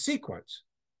a sequence.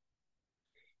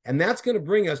 And that's going to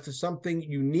bring us to something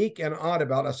unique and odd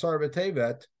about Asar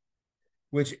B'Tevet,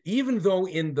 which even though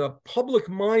in the public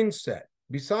mindset,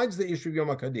 besides the issue of Yom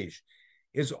HaKadosh,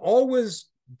 is always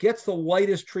gets the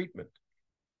lightest treatment.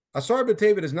 Asar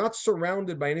B'Tevet is not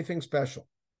surrounded by anything special.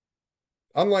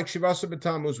 Unlike Shivasar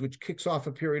B'Tammuz, which kicks off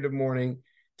a period of mourning,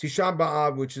 Tisha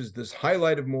B'Av, which is this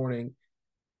highlight of mourning,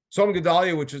 Tzom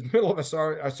Gedalia, which is the middle of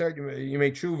Asar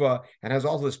Yemei Tshuva and has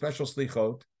all the special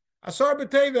slichot. Asar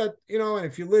B'Tevet, and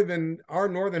if you live in our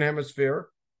northern hemisphere,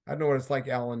 I don't know what it's like,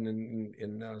 Alan,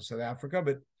 in South Africa,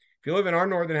 but if you live in our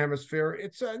northern hemisphere,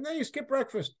 it's then you skip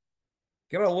breakfast.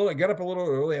 Get up a little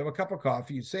early, have a cup of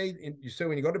coffee. You say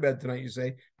when you go to bed tonight, you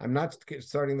say, I'm not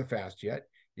starting the fast yet.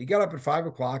 You get up at 5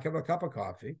 o'clock, have a cup of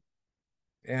coffee,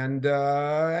 and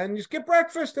you skip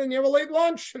breakfast, and you have a late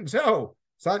lunch. And so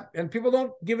it's not, and people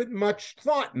don't give it much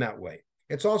thought in that way.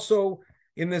 It's also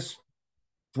in this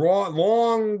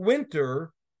long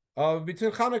winter of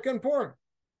between Hanukkah and Purim.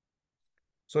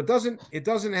 So it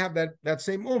doesn't have that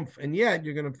same oomph, and yet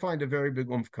you're going to find a very big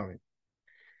oomph coming.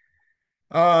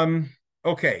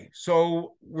 Okay,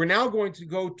 so we're now going to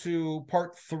go to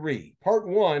part 3. Part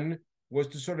 1 was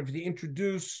to sort of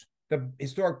introduce the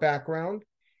historic background,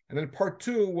 and then part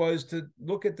 2 was to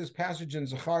look at this passage in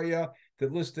Zechariah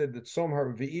that listed the Tzom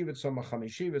HaRevi'i, Tzom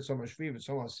HaChamishi, Tzom HaShvi,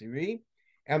 Tzom HaAsiri,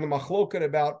 and the machloket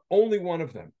about only one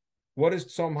of them. What is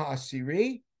Tzom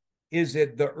HaAsiri? Is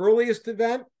it the earliest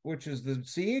event, which is the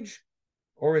siege,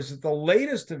 or is it the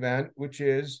latest event, which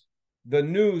is the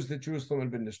news that Jerusalem had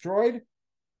been destroyed?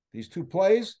 These two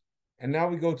plays. And now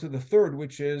we go to the third,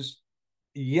 which is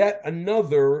yet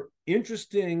another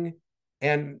interesting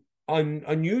and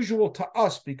unusual to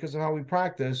us because of how we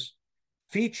practice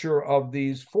feature of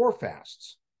these 4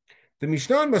 fasts. The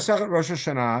Mishnah in Masechet Rosh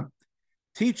Hashanah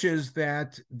teaches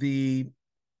that Masechet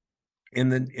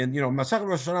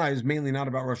Rosh Hashanah is mainly not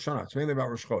about Rosh Hashanah. It's mainly about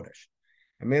Rosh Chodesh,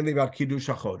 and mainly about Kiddush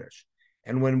HaChodesh.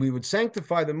 And when we would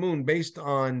sanctify the moon based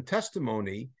on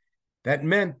testimony, that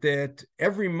meant that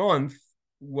every month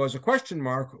was a question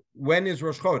mark. When is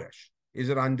Rosh Chodesh? Is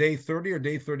it on day 30 or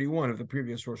day 31 of the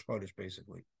previous Rosh Chodesh,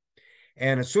 basically?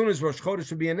 And as soon as Rosh Chodesh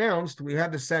would be announced, we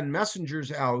had to send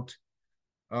messengers out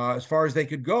as far as they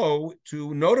could go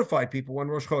to notify people when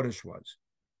Rosh Chodesh was.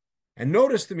 And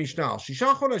notice the Mishnah,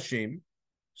 Shisha Chodashim,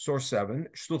 source 7,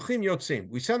 Shluchim Yotzim.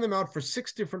 We send them out for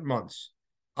 6 different months.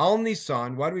 Al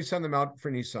Nisan, why do we send them out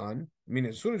for Nisan? I mean,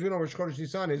 as soon as we know Rosh Chodesh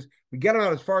Nisan is, we get them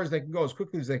out as far as they can go, as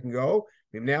quickly as they can go.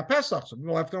 Pesach, so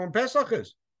people have to know when Pesach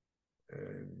is.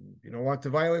 You don't want to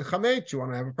violate Chametz, you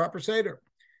want to have a proper Seder.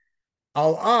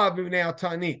 Al Av B'nei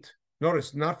Ta'anit.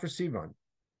 Notice, not for Sivan.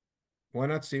 Why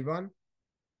not Sivan?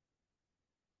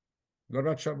 What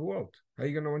about Shavuot? How are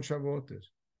you going to know when Shavuot is?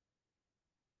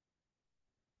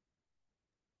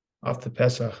 After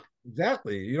Pesach.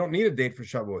 Exactly. You don't need a date for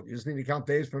Shavuot. You just need to count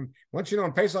days from, once you know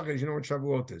when Pesach is, you know when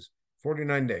Shavuot is.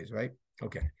 49 days, right?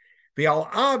 Okay. They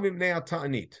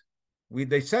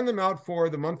send them out for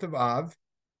the month of Av,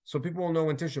 so people will know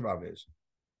when Tisha B'Av is.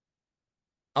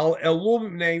 Al Elul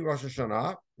b'nei Rosh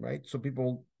Hashanah, right? So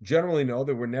people generally know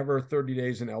there were never 30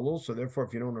 days in Elul, so therefore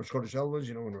if you know when Rosh Chodesh Elul is,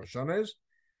 you know when Rosh Hashanah is.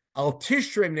 Al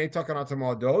Tishrei b'nei Takanat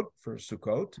HaMa'adot for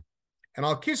Sukkot, and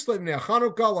Al Kislev b'nei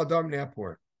Chanukah l'Adar b'nei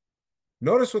Purim.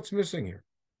 Notice what's missing here.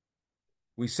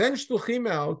 We send shluchim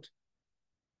out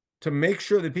to make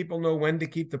sure that people know when to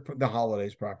keep the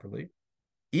holidays properly,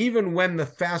 even when the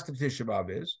fast of Tisha B'Av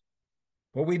is.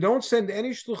 But we don't send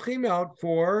any shluchim out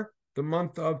for the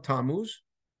month of Tammuz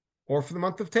or for the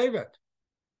month of Tevet.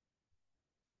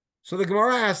 So the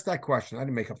Gemara asked that question. I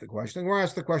didn't make up the question. The Gemara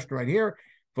asked the question right here.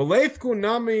 V'leifku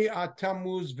nami at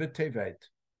Tammuz v'Tevet.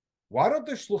 Why don't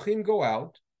the shluchim go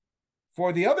out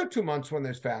for the other 2 months when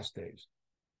there's fast days?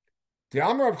 The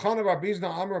Amar of Chana bar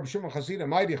Bizna, Amar of Shimon Chasida,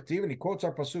 and he quotes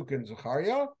our pasuk in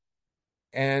Zechariah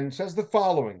and says the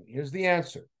following. Here's the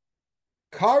answer.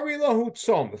 Kari lahu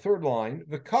tzom, the third line,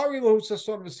 the kari lahu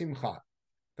sason v'simcha.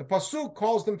 The pasuk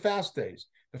calls them fast days,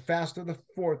 the fast of the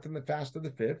 4th and the fast of the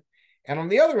 5th. And on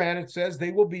the other hand, it says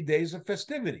they will be days of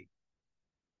festivity.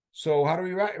 So how do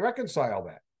we reconcile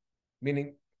that?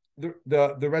 Meaning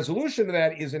the resolution to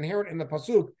that is inherent in the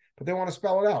pasuk, but they want to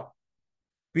spell it out.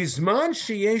 Bizman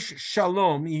sheyesh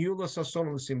shalom iyula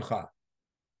sason l'simcha.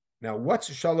 Now,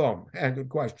 what's shalom? Good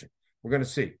question. We're going to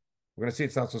see. We're going to see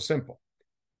it's not so simple.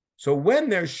 So when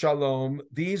there's shalom,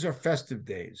 these are festive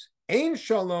days. Ein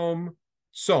shalom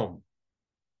som.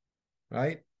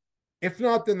 Right? If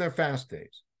not, then they're fast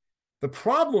days. The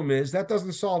problem is that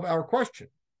doesn't solve our question.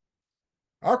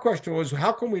 Our question was,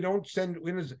 how come we don't send,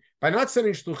 by not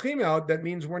sending shluchim out, that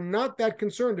means we're not that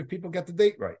concerned if people get the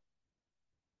date right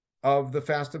of the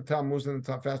fast of Tammuz and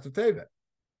the fast of Tevet.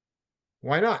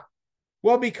 Why not?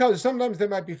 Well, because sometimes there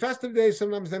might be festive days,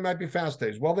 sometimes there might be fast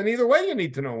days. Well, then either way, you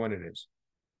need to know when it is,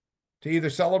 to either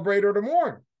celebrate or to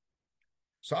mourn.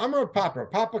 So Amar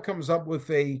Papa comes up with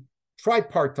a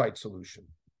tripartite solution.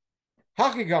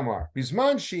 Haki Gamar,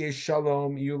 Bizman sheyesh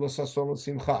shalom iyula sason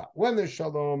l'simcha. When there's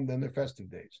shalom, then they're festive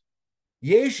days.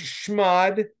 Yesh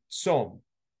shmad som.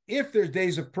 If there's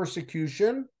days of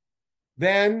persecution,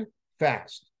 then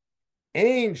fast.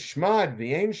 Ein shmad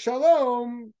v'ein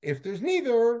shalom. If there's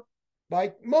neither,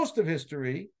 like most of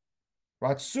history,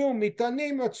 ratzu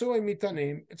mitanim, ratzu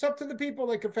mitanim. It's up to the people.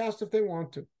 They can fast if they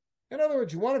want to. In other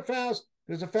words, you want to fast,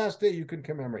 there's a fast day you can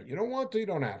commemorate. You don't want to, you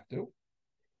don't have to.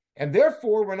 And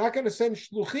therefore, we're not going to send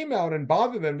shluchim out and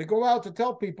bother them to go out to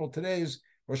tell people today's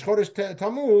Rosh Chodesh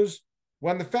Tammuz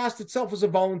when the fast itself is a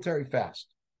voluntary fast.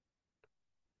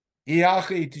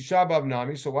 Iachi Tisha B'Av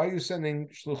Nami. So why are you sending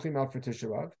shluchim out for Tisha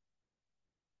B'Av?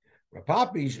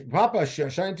 Papa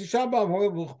Shashayin Tisha B'Av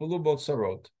Ho'il Bot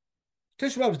Sarot.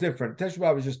 Tisha B'Av is different. Tisha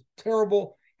B'Av is just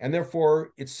terrible, and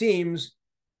therefore it seems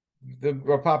the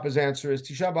Papa's answer is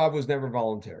Tisha B'Av was never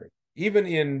voluntary, even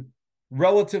in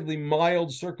relatively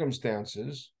mild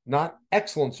circumstances, not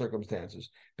excellent circumstances,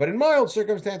 but in mild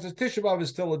circumstances, Tisha B'Av is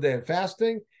still a day of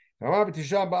fasting. Right,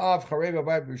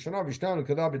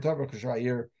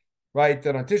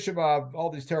 that on Tisha B'Av, all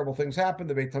these terrible things happened.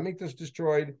 The Beit Hamikdash is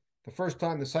destroyed. The first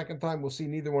time, the second time, we'll see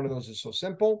neither one of those is so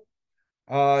simple.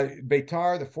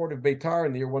 Beitar, the fort of Beitar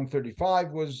in the year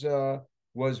 135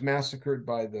 was massacred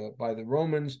by the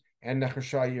Romans, and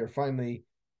Nechashayir finally,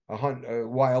 a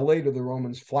while later, the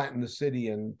Romans flattened the city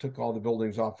and took all the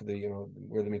buildings off of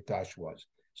where the Mikdash was.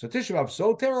 So Tisha B'Av is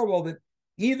so terrible that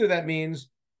either that means,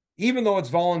 even though it's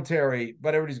voluntary,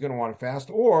 but everybody's going to want to fast,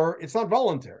 or it's not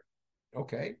voluntary.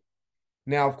 Okay.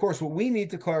 Now, of course, what we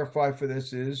need to clarify for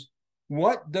this is,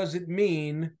 what does it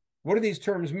mean? What do these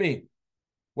terms mean?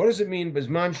 What does it mean,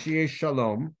 Bizman Sheyesh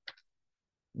Shalom?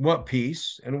 What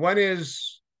peace? And what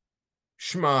is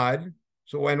Shmad?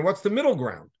 So, and what's the middle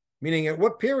ground? Meaning, at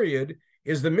what period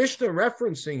is the Mishnah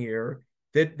referencing here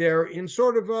that they're in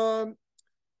sort of a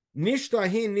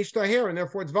nishtahin, nishtaher, and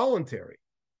therefore it's voluntary.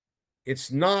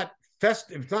 It's not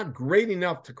festive. It's not great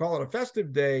enough to call it a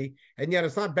festive day, and yet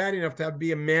it's not bad enough to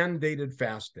be a mandated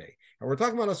fast day. And we're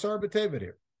talking about Asar B'Tevet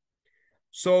here.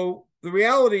 So the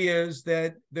reality is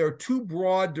that there are two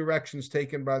broad directions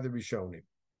taken by the Rishonim.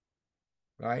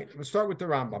 Right? Let's start with the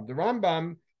Rambam. The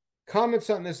Rambam comments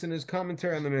on this in his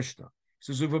commentary on the Mishnah.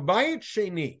 He says, Uvabayit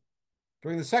Sheni,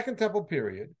 during the Second Temple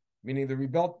period, meaning the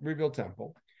rebuilt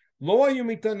temple, Lo ayu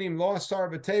mitanim lo Asar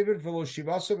B'Tevet v'lo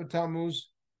Shivasa B'Tammuz.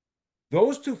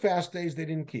 Those two fast days they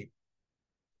didn't keep.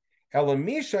 If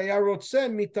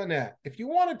you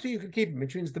wanted to, you could keep them,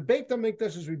 which means the Beit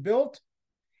HaMikdash is rebuilt,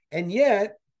 and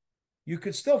yet you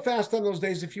could still fast on those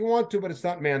days if you want to, but it's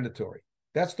not mandatory.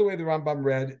 That's the way the Rambam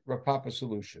read Rav Papa's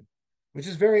solution, which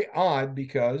is very odd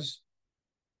because,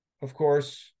 of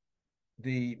course,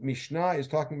 the Mishnah is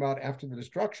talking about after the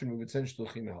destruction we would send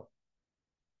shluchim out,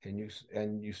 and you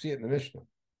see it in the Mishnah.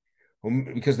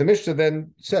 Because the Mishnah then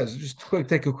says, just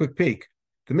take a quick peek.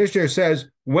 The Mishnah says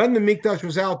when the Mikdash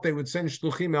was out, they would send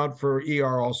shluchim out for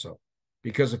ER also,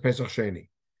 because of Pesach Sheni,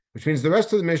 which means the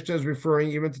rest of the Mishnah is referring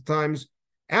even to times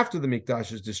after the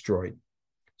Mikdash is destroyed.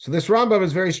 So this Rambam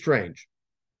is very strange.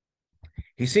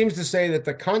 He seems to say that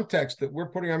the context that we're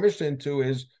putting our Mishnah into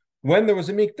is when there was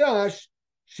a Mikdash,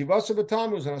 Shivasa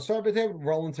B'Tammuz and Asar B'Tevet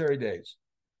were voluntary days.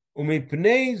 That's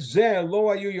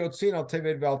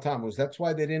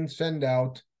why they didn't send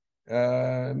out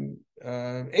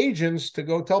agents to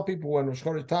go tell people when Rosh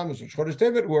Chodesh Tammuz, Rosh Chodesh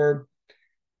Tevet were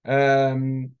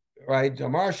right.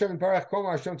 Amar Hashem Barach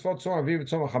Kol Hashem Tzvot Tzom Aviv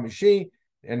Tzom Chamishi,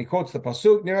 and he quotes the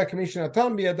pasuk Nira Kamishin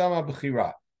Atam Biyadam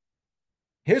B'Chira.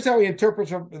 Here's how he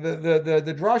interprets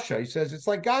the drasha. He says it's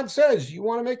like God says, you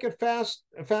want to make it a fast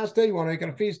day, you want to make it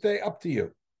a feast day, up to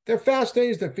you. They're fast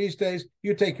days, they're feast days.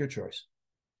 You take your choice.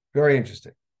 Very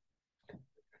interesting.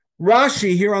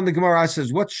 Rashi here on the Gemara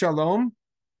says, what's shalom?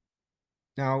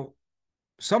 Now,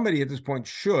 somebody at this point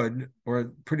should,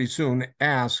 or pretty soon,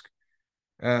 ask,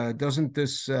 doesn't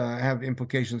this have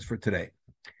implications for today?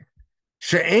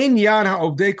 She'ein yad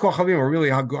ha'ovdei kochavim, or really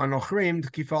ha'anochrim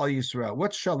t'kifal Yisrael.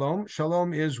 What's shalom?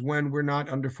 Shalom is when we're not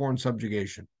under foreign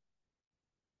subjugation.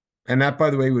 And that, by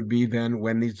the way, would be then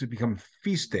when these become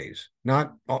feast days,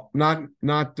 not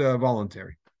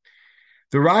voluntary.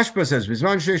 The Rashba says,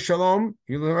 "Bizman shei shalom,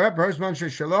 bizman shei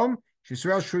shalom,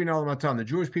 Yisrael shruin al matan." The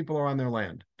Jewish people are on their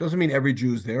land. Doesn't mean every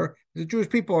Jew's there. The Jewish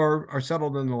people are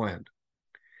settled in the land.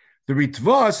 The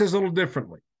Ritva says a little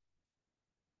differently.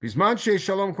 Bizman shei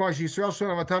shalom, Yisrael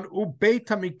shruin al matan u Beit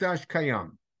HaMikdash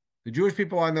kayam. The Jewish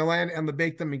people are on their land, and the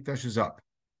Beit HaMikdash is up.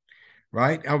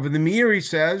 Right? Over the Meiri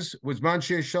says, "Bizman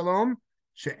shei shalom,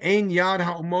 she'ein yad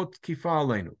ha'umot kifa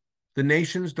aleinu." The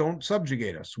nations don't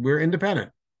subjugate us. We're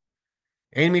independent.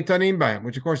 Ein mitanim bayim,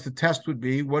 which of course the test would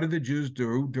be, what did the Jews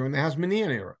do during the Hasmonean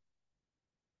era?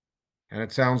 And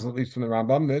it sounds, at least from the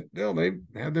Rambam, that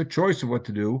they had their choice of what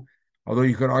to do, although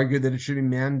you could argue that it should be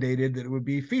mandated that it would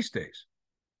be feast days.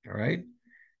 All right?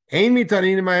 Ein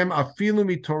mitanim bayim afilu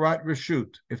mitorat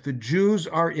reshut. If the Jews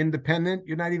are independent,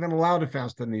 you're not even allowed to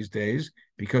fast on these days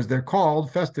because they're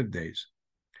called festive days.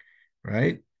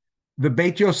 Right? The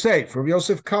Beit Yosef, Rabbi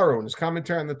Yosef Karo, in his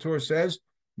commentary on the Torah says,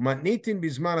 Matnitin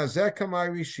bizman hazeh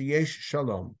kamari sheyesh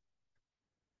shalom.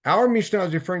 Our Mishnah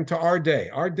is referring to our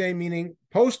day meaning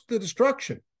post the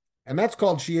destruction, and that's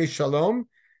called sheyesh shalom.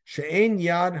 She'ein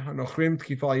yad hanochrim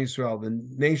t'kifal Yisrael. The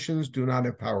nations do not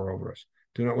have power over us.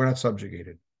 We're not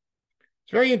subjugated.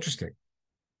 It's very interesting.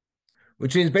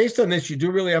 Which means, based on this, you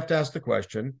do really have to ask the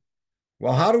question: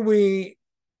 well, how do we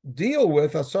deal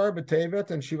with Asar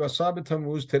B'Tevet and Shivasa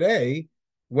B'Tammuz today,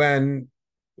 when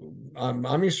Am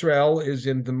Yisrael is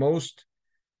in the most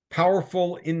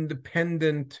powerful,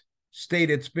 independent state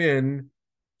it's been,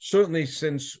 certainly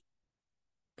since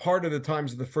part of the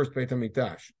times of the first Beit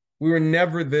HaMikdash. We were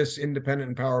never this independent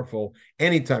and powerful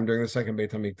anytime during the second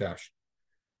Beit HaMikdash.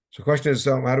 So the question is,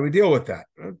 how do we deal with that?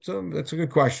 That's a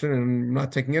good question, and I'm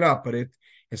not taking it up, but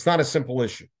it's not a simple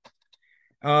issue.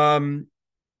 So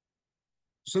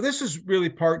this is really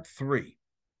part 3,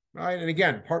 right? And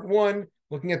again, part 1,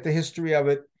 looking at the history of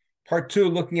it. Part 2,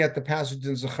 looking at the passage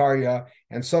in Zechariah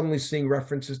and suddenly seeing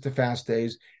references to fast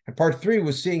days. And part 3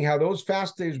 was seeing how those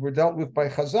fast days were dealt with by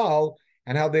Chazal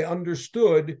and how they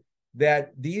understood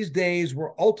that these days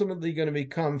were ultimately going to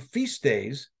become feast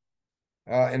days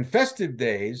and festive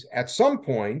days at some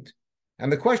point,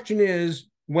 and the question is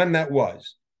when that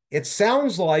was. It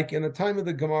sounds like in the time of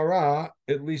the Gemara,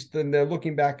 at least when they're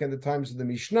looking back in the times of the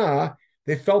Mishnah,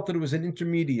 they felt that it was an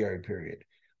intermediary period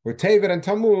where Tevet and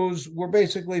Tammuz were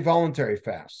basically voluntary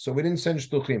fasts. So we didn't send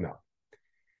shluchim out.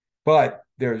 But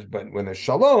when there's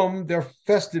Shalom, they're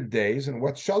festive days. And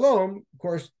what's Shalom? Of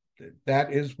course,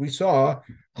 that is, we saw,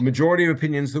 a majority of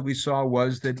opinions that we saw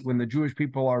was that when the Jewish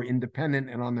people are independent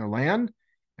and on their land,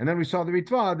 and then we saw the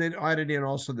Ritva that added in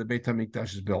also the Beit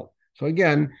HaMikdash is built. So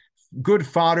again, good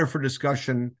fodder for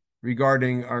discussion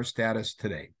regarding our status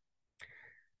today.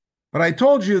 But I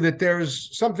told you that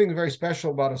there's something very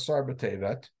special about Asar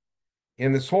B'Tevet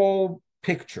in this whole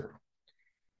picture.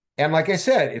 And like I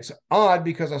said, it's odd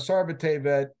because Asar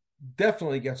B'Tevet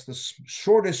definitely gets the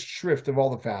shortest shrift of all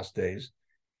the fast days.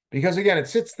 Because again, it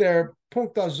sits there,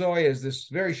 Punkta Zoy, is this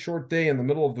very short day in the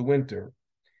middle of the winter,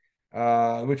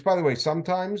 which, by the way,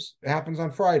 sometimes happens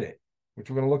on Friday, which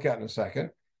we're going to look at in a second.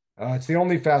 It's the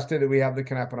only fast day that we have that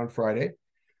can happen on Friday,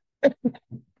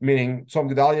 meaning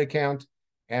Tzom Gedalia count,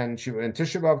 and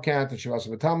Tisha B'Av count, and Shavas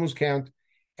B'Tammuz count.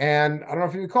 And I don't know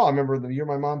if you recall, I remember the year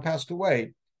my mom passed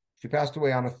away. She passed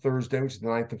away on a Thursday, which is the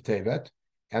 9th of Tevet,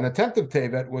 and the 10th of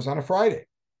Tevet was on a Friday.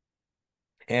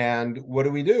 And what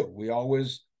do? We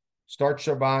always start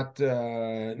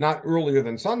Shabbat not earlier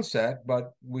than sunset,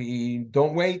 but we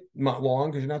don't wait not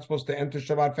long because you're not supposed to enter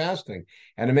Shabbat fasting.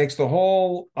 And it makes the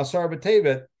whole Asar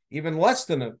B'Tevet even less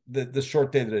than the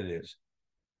short day that it is.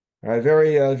 All right,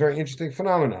 very interesting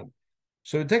phenomenon.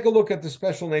 So to take a look at the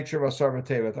special nature of Asar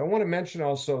B'Tevet, I want to mention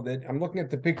also that I'm looking at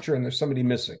the picture and there's somebody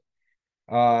missing.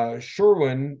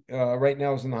 Sherwin right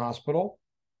now is in the hospital.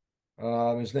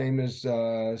 His name is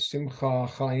Simcha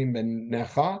Chaim Ben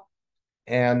Necha,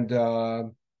 and he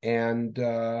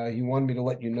wanted me to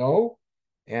let you know.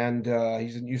 And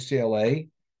he's in UCLA.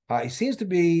 He seems to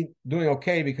be doing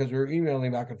okay because we were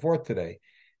emailing back and forth today.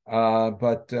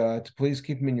 But to please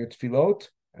keep him in your tefillot.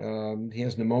 He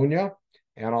has pneumonia,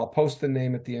 and I'll post the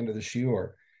name at the end of the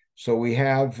shiur. So we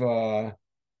have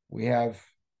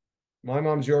my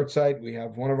mom's yahrzeit. We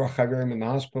have one of our chaverim in the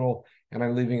hospital, and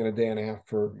I'm leaving in a day and a half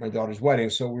for my daughter's wedding.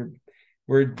 So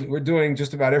we're doing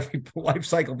just about every life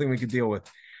cycle thing we could deal with.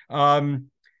 All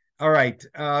right,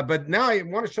 but now I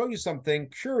want to show you something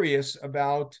curious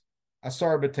about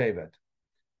Asar B'Tevet.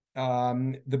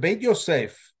 The Beit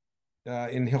Yosef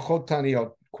in Hilchot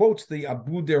Taniyot quotes the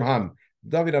Abu Dirham,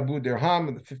 David Abu Dirham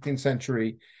in the 15th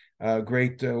century,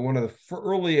 great, one of the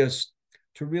earliest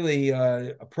to really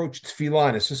approach tefillah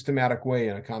in a systematic way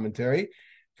in a commentary.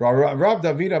 Rav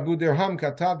David Abu Dirham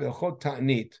katab Hilchot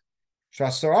Ta'anit.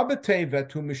 Shasara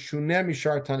B'Tevet hu mishuneh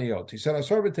mishar Taniyot. He said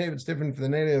Asar B'Tevet is different from the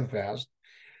name of the fast.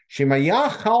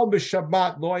 Shemayach chal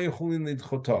b'Shabbat lo yecholin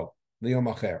lidchoto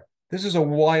liyom acher. This is a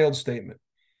wild statement.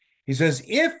 He says,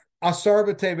 if Asar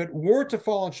B'Tevet were to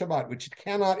fall on Shabbat, which it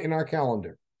cannot in our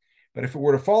calendar, but if it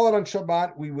were to fall out on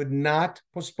Shabbat, we would not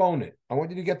postpone it. I want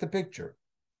you to get the picture.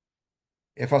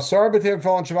 If Asar B'Tevet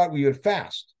fell on Shabbat, we would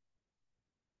fast.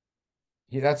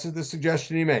 That's the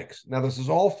suggestion he makes. Now, this is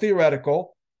all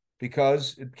theoretical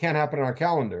because it can't happen on our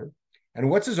calendar. And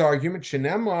what's his argument?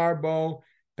 Shenemar bo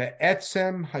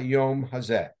be'etzem hayom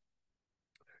hazeh.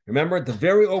 Remember, at the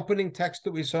very opening text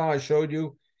that we saw, I showed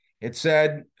you, it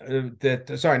said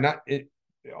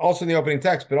also in the opening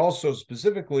text, but also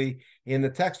specifically in the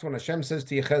text when Hashem says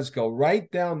to Yechezkel,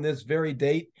 write down this very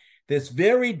date,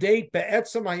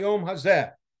 be'etzem hayom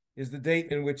hazeh, is the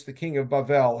date in which the king of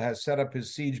Bavel has set up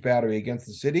his siege battery against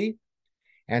the city.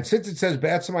 And since it says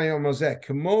be'etzem hayom hazeh,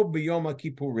 kemo b'yom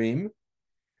kippurim,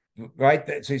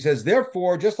 right? So he says,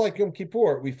 therefore, just like Yom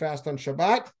Kippur, we fast on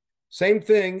Shabbat. Same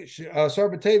thing, Asar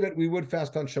B'Tevet, we would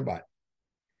fast on Shabbat.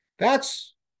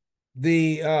 That's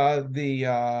the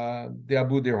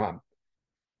Abu Dirham.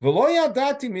 V'lo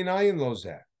yadati minayin lo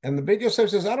zeh. And the Beit Yosef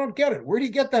says, I don't get it. Where do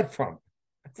you get that from?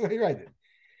 That's what he writes it.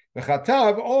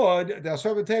 V'chatav od the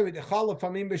Asar B'Tevet echal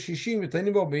lefamim b'shishim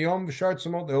v'tainim bo b'yom v'shar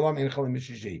tzomot le'olam ein chalim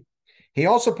b'shishi. He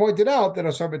also pointed out that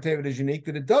Asar B'Tevet is unique,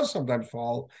 that it does sometimes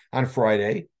fall on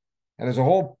Friday, and there's a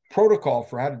whole protocol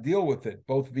for how to deal with it,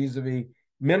 both vis-a-vis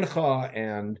Mincha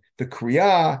and the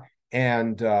Kriyah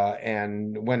and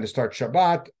when to start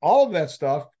Shabbat, all of that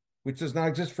stuff, which does not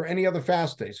exist for any other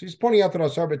fast day. So he's pointing out that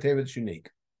Asar B'Tevet is unique.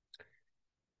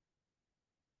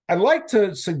 I'd like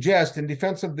to suggest, in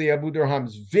defense of the Abu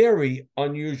Dirham's very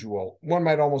unusual, one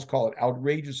might almost call it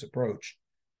outrageous approach,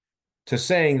 to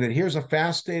saying that here's a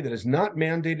fast day that is not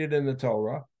mandated in the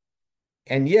Torah,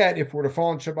 and yet if we're to fall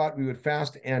on Shabbat, we would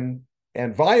fast and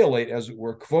violate, as it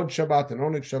were, Kvod Shabbat and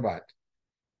Oneg Shabbat.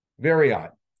 Very odd.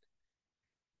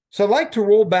 So I'd like to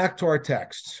roll back to our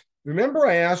texts. remember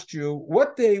I asked you,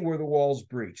 what day were the walls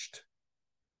breached?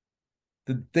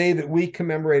 The day that we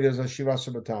commemorate as a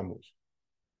Shivasa B'Tammuz.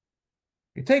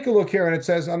 You take a look here and it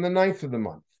says on the 9th of the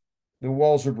month, the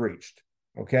walls are breached.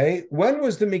 Okay. When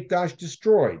was the Mikdash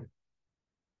destroyed?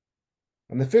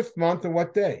 On the 5th month and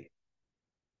what day?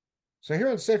 So here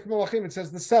in Sefer Malachim, it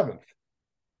says the 7th,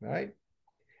 right?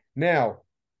 Now,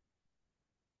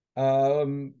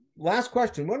 last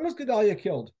question. When was Gedaliah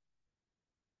killed?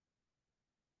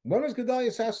 When was Gedaliah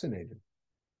assassinated?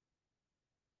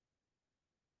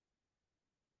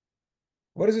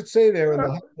 What does it say there in the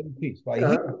Haftarah piece?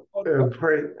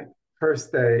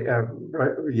 First day,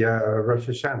 Rosh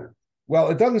Hashanah. Well,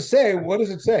 it doesn't say. What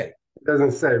does it say? It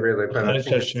doesn't say really, but I Chodesh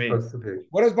think it's Hashvi. supposed to be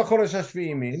What does B'chodesh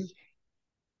Hashvi mean?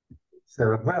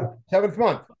 7th month. 7th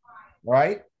month,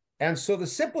 right? And so the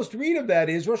simplest read of that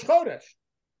is Rosh Chodesh,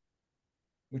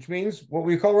 which means what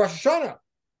we call Rosh Hashanah.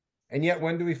 And yet,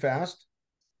 when do we fast?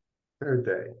 3rd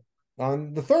day.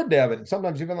 On the 3rd day of it, and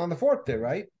sometimes even on the 4th day,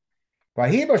 right?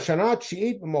 Notice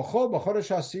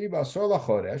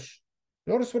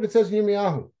what it says in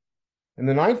Yirmiyahu. In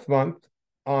the 9th month,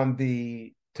 on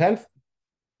the 10th,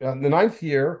 the 9th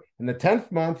year, in the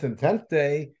 10th month and 10th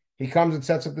day, he comes and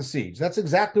sets up the siege. That's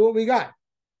exactly what we got,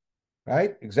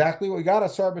 right? Exactly what we got,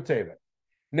 Asar B'Tevet.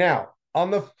 Now,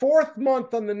 on the 4th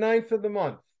month, on the 9th of the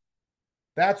month,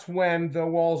 that's when the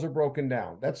walls are broken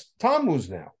down. That's Tammuz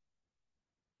now.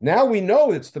 Now we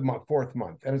know it's the 4th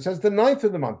month, and it says the 9th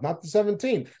of the month, not the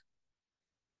 17th.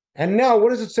 And now, what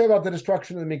does it say about the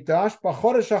destruction of the Mikdash?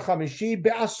 B'chodesh hachamishi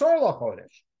be'asor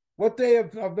lachodesh. What day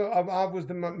of Av was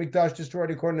the Mikdash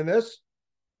destroyed according to this?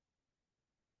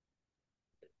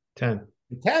 10.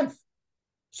 The 10th.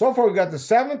 So far, we got the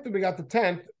 7th and we got the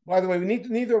 10th. By the way, we need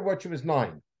neither of which was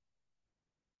 9.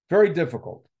 Very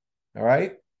difficult. All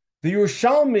right. The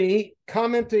Yerushalmi,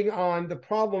 commenting on the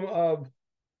problem of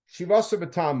Shivasa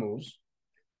B'Tammuz,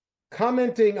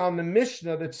 commenting on the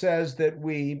Mishnah that says that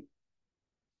we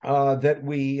fast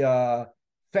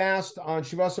on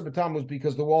Shivasa B'Tammuz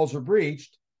because the walls are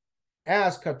breached,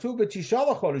 asks, Katuv b'tisha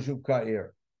l'chodesh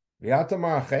u'ka'ir.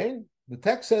 The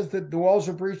text says that the walls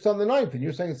are breached on the 9th, and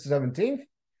you're saying it's the 17th?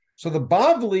 So the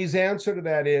Bavli's answer to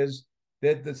that is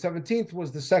that the 17th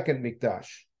was the 2nd Mikdash.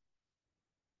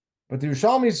 But the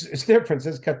Yerushalmi's is different.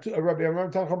 It says, Rabbi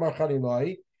Amram Tanchar Bar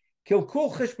Chanilai,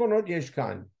 Kilkul Cheshbonot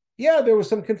Yeshkan. Yeah, there was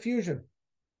some confusion.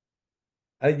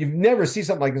 You've never seen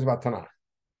something like this about Tanakh.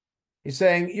 He's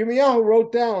saying, Yirmiyahu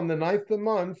wrote down the 9th of the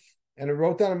month, and it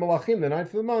wrote down in Malachim the 9th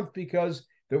of the month because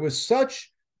there was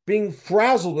such being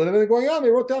frazzled with everything going on, they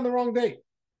wrote down the wrong date.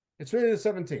 It's really the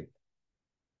 17th.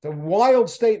 It's a wild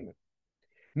statement.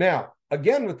 Now,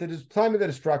 again, with the time of the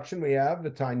destruction, we have the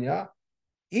Tanya.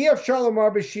 If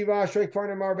Shalamar b'Shiva, Shekfar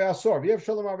Nemar b'Asor. If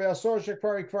Shalamar b'Asor,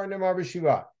 Shekfar Nemar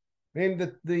b'Shiva. I mean, the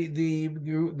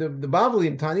Bavli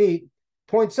in Tanit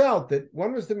points out that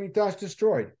when was the Mikdash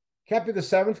destroyed? Can't be the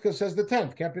 7th because it says the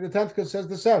 10th. Can't be the 10th because it says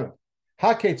the 7th.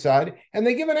 Haketzad, and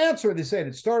they give an answer. They say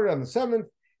it started on the 7th,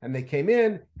 and they came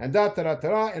in, and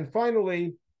and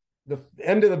finally, the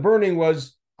end of the burning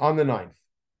was on the 9th.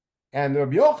 And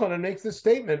Rabbi Yochanan makes this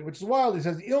statement, which is wild. He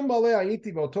says, If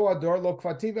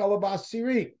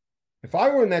I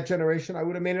were in that generation, I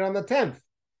would have made it on the 10th.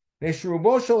 That's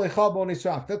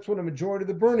when the majority of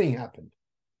the burning happened,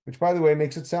 which, by the way,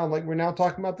 makes it sound like we're now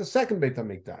talking about the 2nd Beit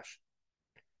HaMikdash.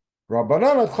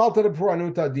 Rabbanan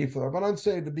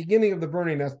say the beginning of the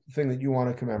burning, that's the thing that you want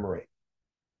to commemorate.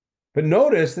 But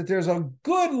notice that there's a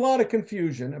good lot of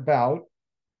confusion about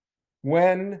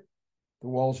when the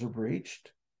walls were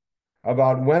breached,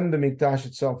 about when the Mikdash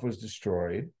itself was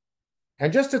destroyed.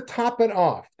 And just to top it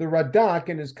off, the Radak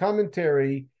in his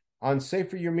commentary on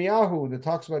Sefer Yirmiyahu that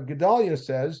talks about Gedaliah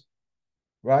says,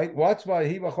 right, what's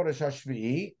Vahi Chodesh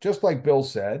Hashvi'i, just like Bill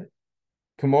said,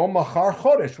 Kamo Machar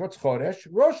Chodesh. What's Chodesh?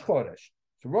 Rosh Chodesh.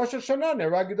 So Rosh Hashanah,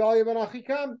 Nerag Gedaliah ben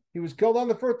Achikam. He was killed on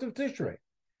the 1st of Tishrei.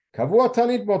 Kavua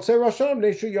Tanit Motzei Rosh Hashanah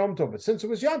Neshu Yom Tov. But since it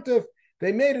was Yom Tov,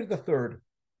 they made it the 3rd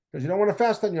because you don't want to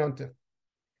fast on Yom Tov.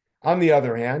 On the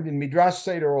other hand, in Midrash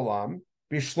Seder Olam,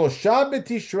 Bishlosha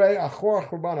b'Tishrei Achor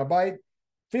Churban Habayit,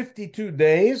 52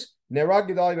 days, Nerag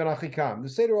Gedaliah ben Achikam. The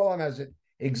Seder Olam has it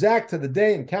exact to the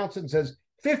day and counts it and says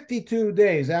 52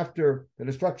 days after the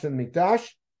destruction of the Mikdash,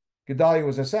 Gedaliah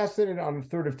was assassinated on the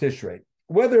 3rd of Tishrei.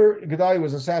 Whether Gedaliah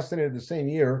was assassinated the same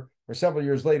year or several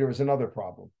years later is another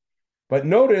problem. But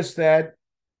notice that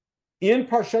in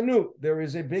Parshanut, there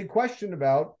is a big question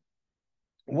about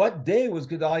what day was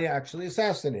Gedaliah actually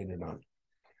assassinated on.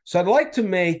 So I'd like to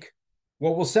make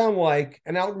what will sound like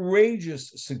an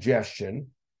outrageous suggestion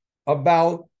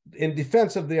about, in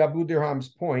defense of the Abu Dirham's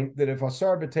point, that if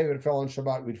Asar B'Tevet fell on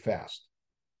Shabbat, we'd fast.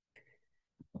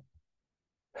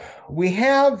 We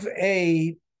have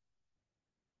a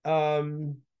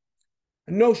notion,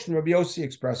 Rabbi Yossi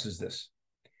expresses this,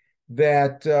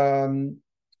 that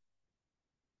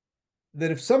that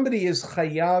if somebody is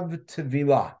chayav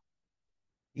tevilah,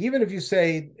 even if you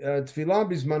say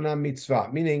tevilah bizmana mitzvah,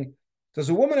 meaning does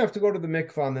a woman have to go to the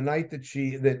mikvah on the night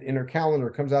that in her calendar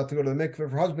comes out to go to the mikvah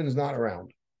if her husband is not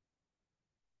around?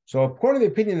 So according to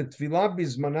the opinion that tevilah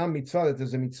bizmana mitzvah, that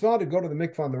there's a mitzvah to go to the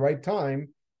mikvah on the right time,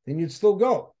 then you'd still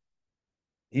go,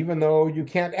 even though you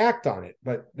can't act on it.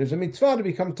 But there's a mitzvah to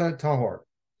become tahor.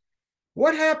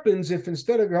 What happens if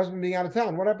instead of your husband being out of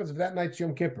town, what happens if that night's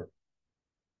Yom Kippur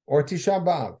or Tisha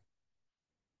B'Av?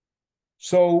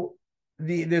 So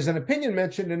there's an opinion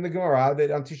mentioned in the Gemara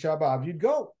that on Tisha B'Av you'd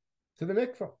go to the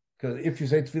mikvah, because if you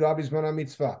say Tfilah Bizmana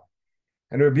Mitzvah.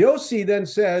 And Rabbi Yossi then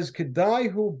says,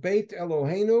 Kedaihu Beit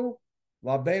Eloheinu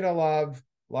La Beit Alav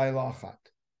Laila Achat,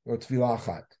 or Tfilah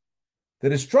Achat. The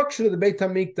destruction of the Beit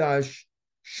HaMikdash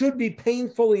should be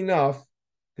painful enough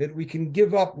that we can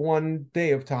give up one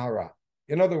day of Tahara.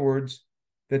 In other words,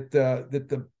 that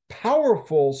the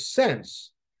powerful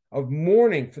sense of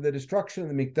mourning for the destruction of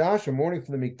the Mikdash, or mourning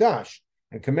for the Mikdash,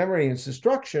 and commemorating its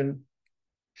destruction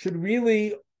should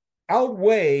really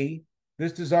outweigh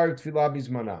this desire of Tfilah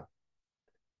Bizmana.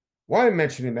 Why I'm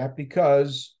mentioning that?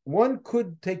 Because one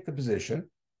could take the position,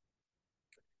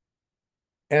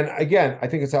 and again, I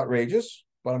think it's outrageous,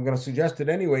 but I'm going to suggest it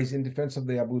anyways in defense of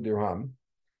the Abu Dirham,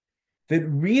 that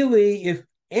really, if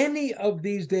any of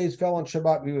these days fell on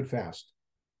Shabbat, we would fast.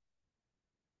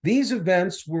 These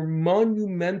events were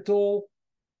monumental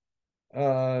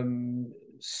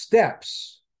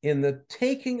steps in the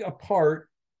taking apart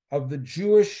of the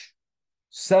Jewish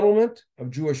settlement, of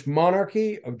Jewish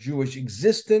monarchy, of Jewish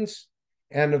existence,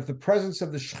 and of the presence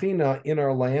of the Shekhinah in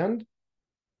our land.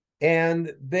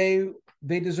 And they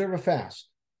deserve a fast.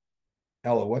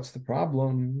 Ella, what's the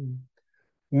problem?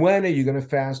 When are you going to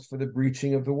fast for the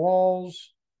breaching of the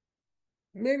walls?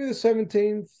 Maybe the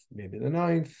 17th, maybe the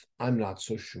 9th. I'm not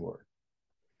so sure.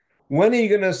 When are you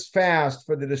going to fast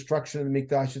for the destruction of the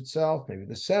Mikdash itself? Maybe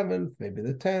the 7th, maybe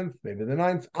the 10th, maybe the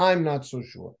 9th. I'm not so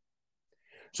sure.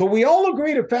 So we all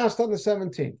agree to fast on the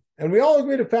 17th, and we all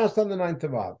agree to fast on the 9th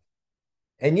of Av.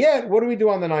 And yet, what do we do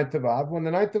on the 9th of Av? When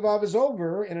the 9th of Av is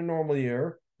over in a normal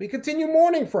year, we continue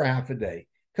mourning for half a day,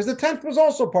 because the 10th was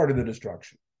also part of the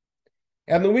destruction.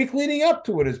 And the week leading up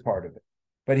to it is part of it.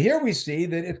 But here we see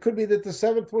that it could be that the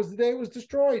 7th was the day it was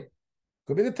destroyed.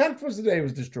 Could be the 10th was the day it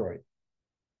was destroyed.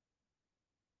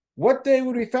 What day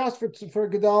would we fast for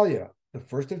Gedalia? The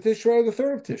 1st of Tishrei or the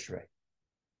 3rd of Tishrei?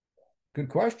 Good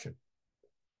question.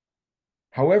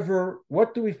 However,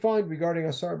 what do we find regarding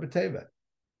Asar B'Tevet?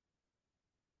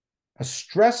 A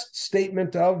stressed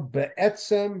statement of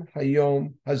Be'etzem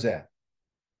Hayom Hazeh.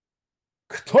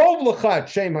 Ktov L'chat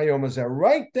Shem Hayom Hazeh.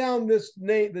 Write down this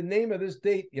name, the name of this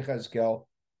date, Yechezkel,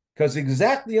 because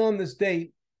exactly on this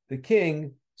date, the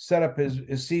king set up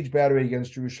his siege battery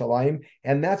against Jerusalem,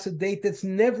 and that's a date that's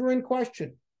never in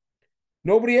question.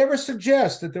 Nobody ever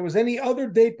suggests that there was any other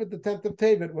date but the 10th of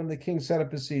Tevet when the king set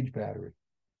up his siege battery.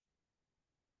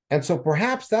 And so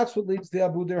perhaps that's what leads the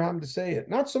Abu Dirham to say it.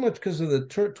 Not so much because of the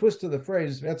twist of the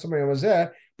phrase,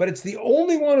 but it's the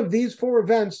only one of these 4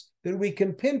 events that we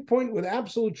can pinpoint with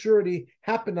absolute surety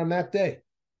happened on that day.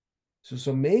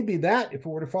 So maybe that, if it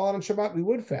were to fall out on Shabbat, we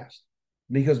would fast.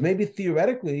 Because maybe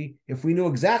theoretically, if we knew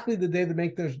exactly the day the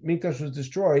Mikdash was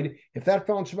destroyed, if that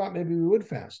fell on Shabbat, maybe we would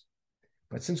fast.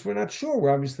 But since we're not sure, we're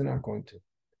obviously not going to.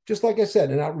 Just like I said,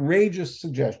 an outrageous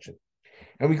suggestion.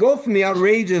 And we go from the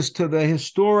outrageous to the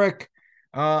historic,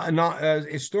 we'll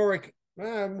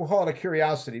call it a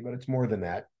curiosity, but it's more than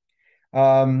that.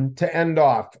 To end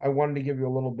off, I wanted to give you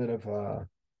a little bit of a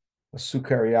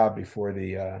sukkariah before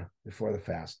the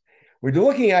fast. We're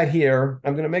looking at here,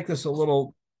 I'm going to make this a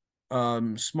little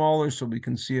smaller so we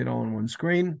can see it all on one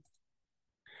screen.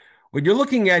 What you're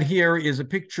looking at here is a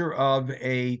picture of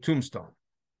a tombstone.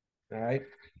 All right.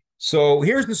 So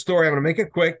here's the story. I'm going to make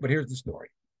it quick, but here's the story.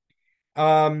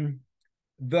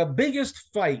 The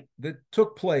biggest fight that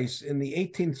took place in the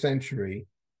 18th century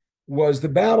was the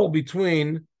battle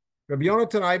between Rabbi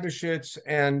Yonatan Eibeshitz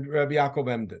and Rabbi Yaakov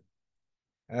Emden.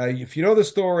 If you know the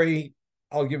story,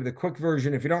 I'll give you the quick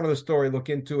version. If you don't know the story, look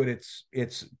into it.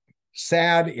 It's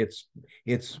sad, it's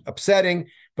upsetting,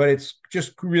 but it's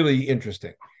just really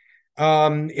interesting.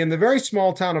 In the very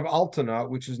small town of Altena,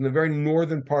 which is in the very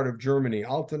northern part of Germany,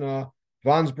 Altena,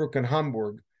 Wandsbek, and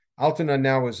Hamburg. Altena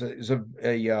now is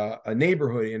a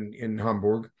neighborhood in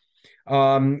Hamburg,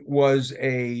 was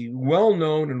a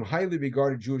well-known and highly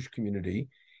regarded Jewish community.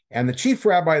 And the chief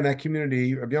rabbi in that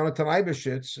community, Rabbi Yonatan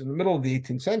Eibeshitz, in the middle of the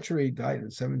 18th century, died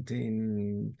in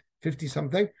 17 50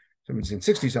 something,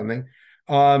 1760 something,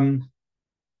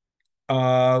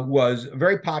 was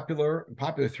very popular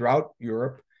throughout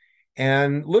Europe.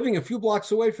 And living a few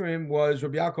blocks away from him was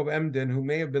Rabbi Yaakov Emden, who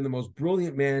may have been the most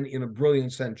brilliant man in a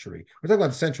brilliant century. We're talking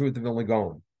about the century with the Vilna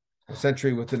Gaon, a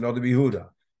century with the Noda B'Yehuda. I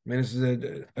mean, this is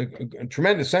a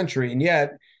tremendous century, and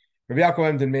yet Rabbi Yaakov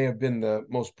Emden may have been the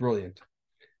most brilliant.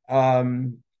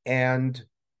 And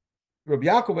Rabbi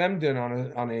Yaakov Emden on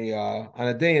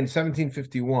a day in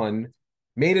 1751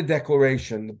 made a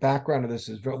declaration. The background of this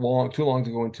is too long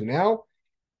to go into now.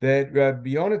 That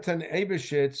Rabbi Yonatan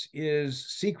Eibeshitz is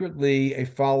secretly a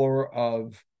follower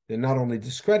of the not only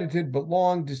discredited but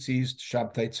long deceased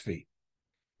Shabtai Tzvi.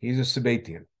 He's a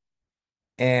Sabbatian,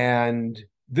 and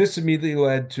this immediately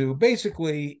led to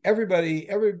basically everybody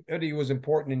who was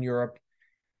important in Europe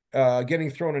getting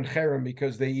thrown in cherem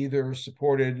because they either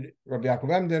supported Rabbi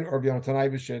Yaakov Emden or Rabbi Yonatan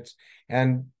Eibeshitz,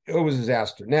 and it was a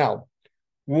disaster. Now,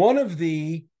 one of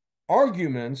the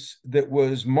arguments that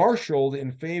was marshaled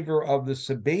in favor of the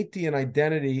Sabbatian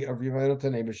identity of Rabbi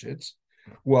Yonatan Eibeshitz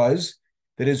was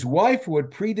that his wife who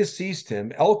had predeceased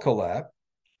him, Elkaleh,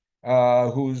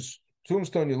 whose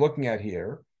tombstone you're looking at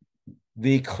here,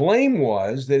 the claim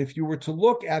was that if you were to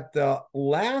look at the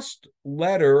last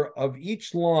letter of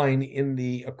each line in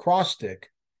the acrostic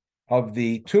of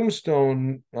the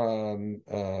tombstone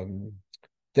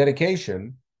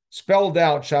dedication, spelled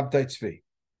out Shabtai Tzvi.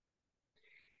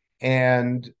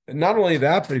 And not only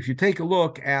that, but if you take a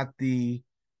look at the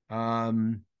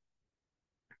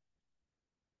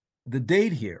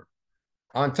date here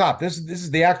on top, this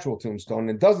is the actual tombstone.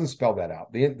 It doesn't spell that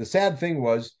out. The sad thing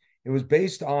was it was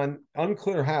based on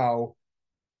unclear how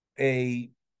a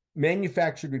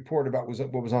manufactured report about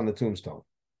what was on the tombstone.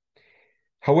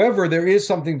 However, there is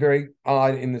something very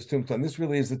odd in this tombstone. This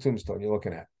really is the tombstone you're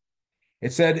looking at.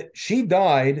 It said she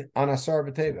died on Asar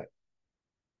B'Tevet.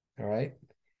 All right.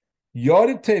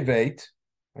 Yod Tevet,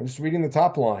 I'm just reading the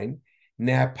top line,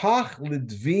 Ne'apach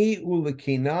L'Dvi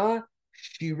U'Lekina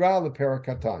Shira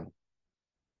L'Perakatan.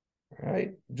 All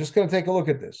right, I'm just going to take a look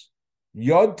at this.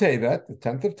 Yod Tevet, the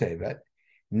 10th of Tevet,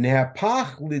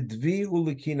 Ne'apach L'Dvi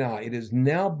U'Lekina. It has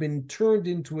now been turned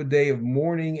into a day of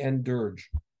mourning and dirge.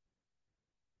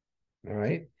 All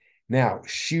right. Now,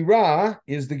 Shira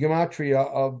is the gematria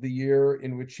of the year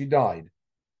in which she died,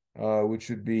 which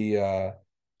would be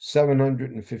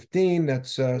 715,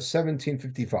 that's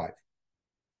 1755,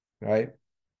 right?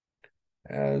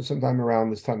 Sometime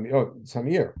around this time of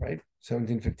year, right?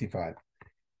 1755.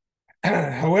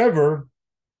 However,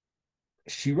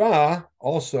 Shira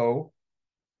also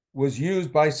was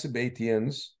used by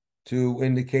Sabbatians to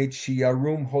indicate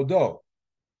Shiarum Hodo,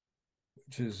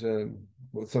 which is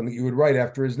something you would write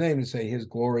after his name to say his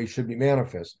glory should be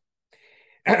manifest.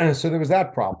 So there was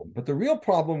that problem, but the real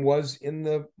problem was in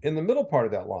the middle part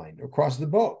of that line, across the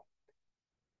bow.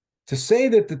 To say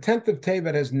that the 10th of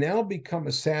Tevet has now become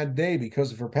a sad day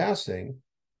because of her passing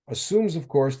assumes, of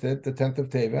course, that the 10th of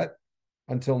Tevet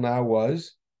until now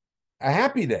was a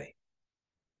happy day.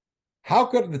 How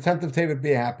could the 10th of Tevet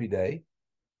be a happy day?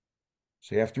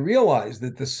 So you have to realize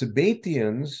that the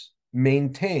Sabbatians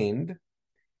maintained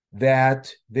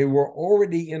that they were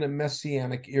already in a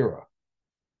messianic era.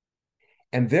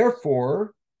 And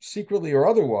therefore, secretly or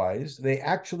otherwise, they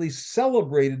actually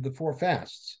celebrated the 4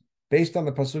 fasts based on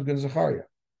the Pasuk in Zechariah.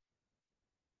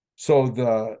 So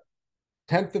the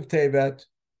 10th of Tevet,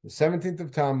 the 17th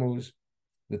of Tammuz,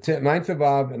 the 9th of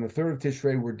Av, and the 3rd of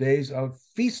Tishrei were days of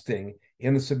feasting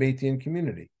in the Sabbatian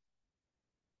community.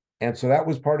 And so that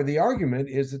was part of the argument,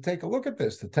 is to take a look at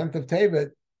this. The 10th of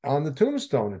Tevet on the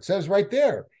tombstone, it says right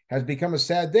there, has become a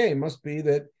sad day. It must be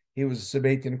that he was a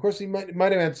Sabbatian. Of course, he might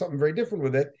have had something very different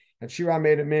with it, and Shira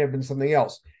may have been something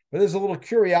else. But there's a little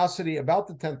curiosity about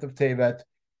the 10th of Tevet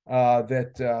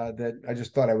that I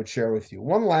just thought I would share with you.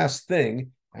 One last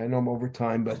thing, I know I'm over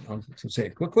time, but I'll say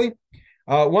it quickly.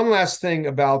 One last thing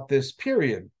about this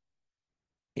period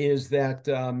is that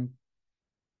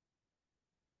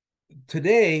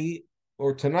today,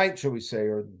 or tonight, shall we say,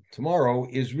 or tomorrow,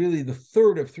 is really the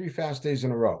 3rd of 3 fast days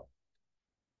in a row.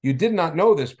 You did not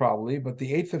know this probably, but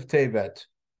the 8th of Tevet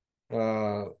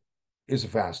is a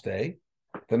fast day.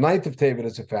 The 9th of Tevet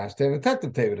is a fast day, and the 10th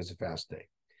of Tevet is a fast day.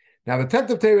 Now, the 10th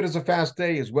of Tevet is a fast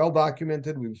day, is well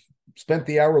documented. We've spent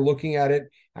the hour looking at it,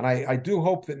 and I do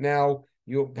hope that now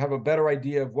you'll have a better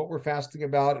idea of what we're fasting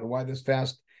about and why this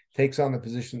fast takes on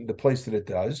the place that it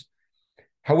does.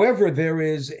 However, there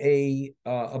is a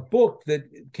book that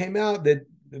came out, that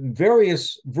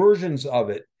various versions of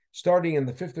it, starting in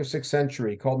the 5th or 6th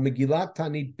century, called Megillat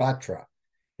Tanit Batra.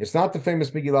 It's not the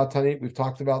famous Megillat Tanit we've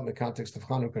talked about in the context of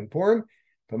Chanukah and Purim,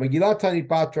 But Megillat Tanit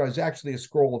Batra is actually a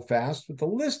scroll of fast with a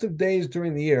list of days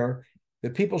during the year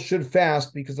that people should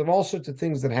fast because of all sorts of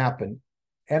things that happen.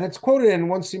 And it's quoted in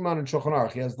one Siman in Shulchan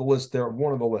Aruch. He has the list there,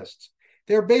 one of the lists.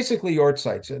 They're basically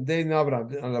yortzites. The day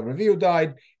Avihu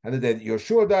died, and the day that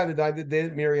Yoshua died, the day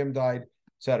that Miriam died,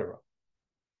 etc.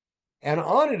 And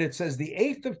on it says the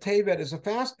 8th of Tevet is a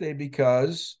fast day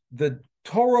because the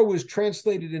Torah was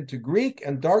translated into Greek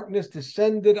and darkness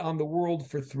descended on the world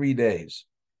for 3 days.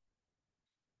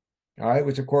 All right,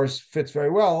 which of course fits very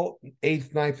well,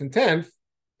 8th, 9th, and 10th,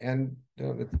 and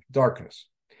darkness.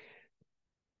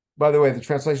 By the way, the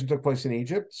translation took place in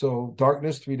Egypt, so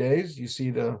darkness, 3 days, you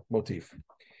see the motif.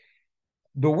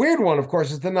 The weird one, of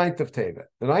course, is the 9th of Tevet.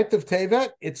 The 9th of Tevet,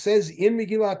 it says in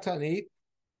Megillat Tanit,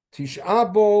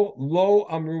 Tish'a bo lo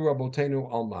amru rabotenu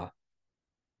alma.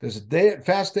 There's a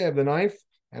fast day of the 9th,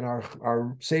 and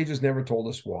our sages never told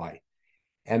us why.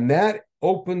 And that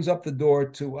opens up the door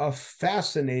to a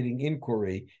fascinating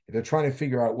inquiry. They're trying to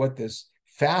figure out what this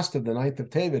fast of the 9th of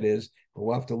Tevet is, but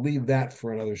we'll have to leave that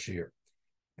for another shiur.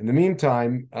 In the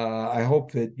meantime, I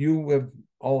hope that you have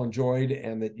all enjoyed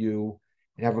and that you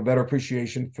have a better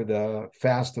appreciation for the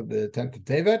fast of the 10th of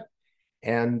Tevet.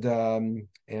 And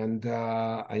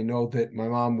I know that my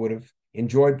mom would have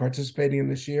enjoyed participating in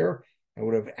this year and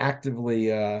would have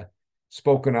actively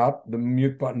spoken up. The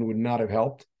mute button would not have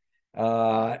helped,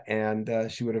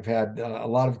 and she would have had a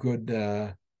lot of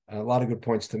good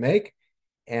points to make.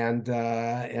 And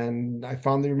I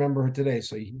fondly remember her today.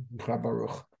 So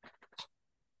Baruch.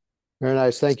 Very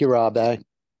nice. Thank you, Rob.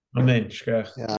 Amen. Shkach. Yeah.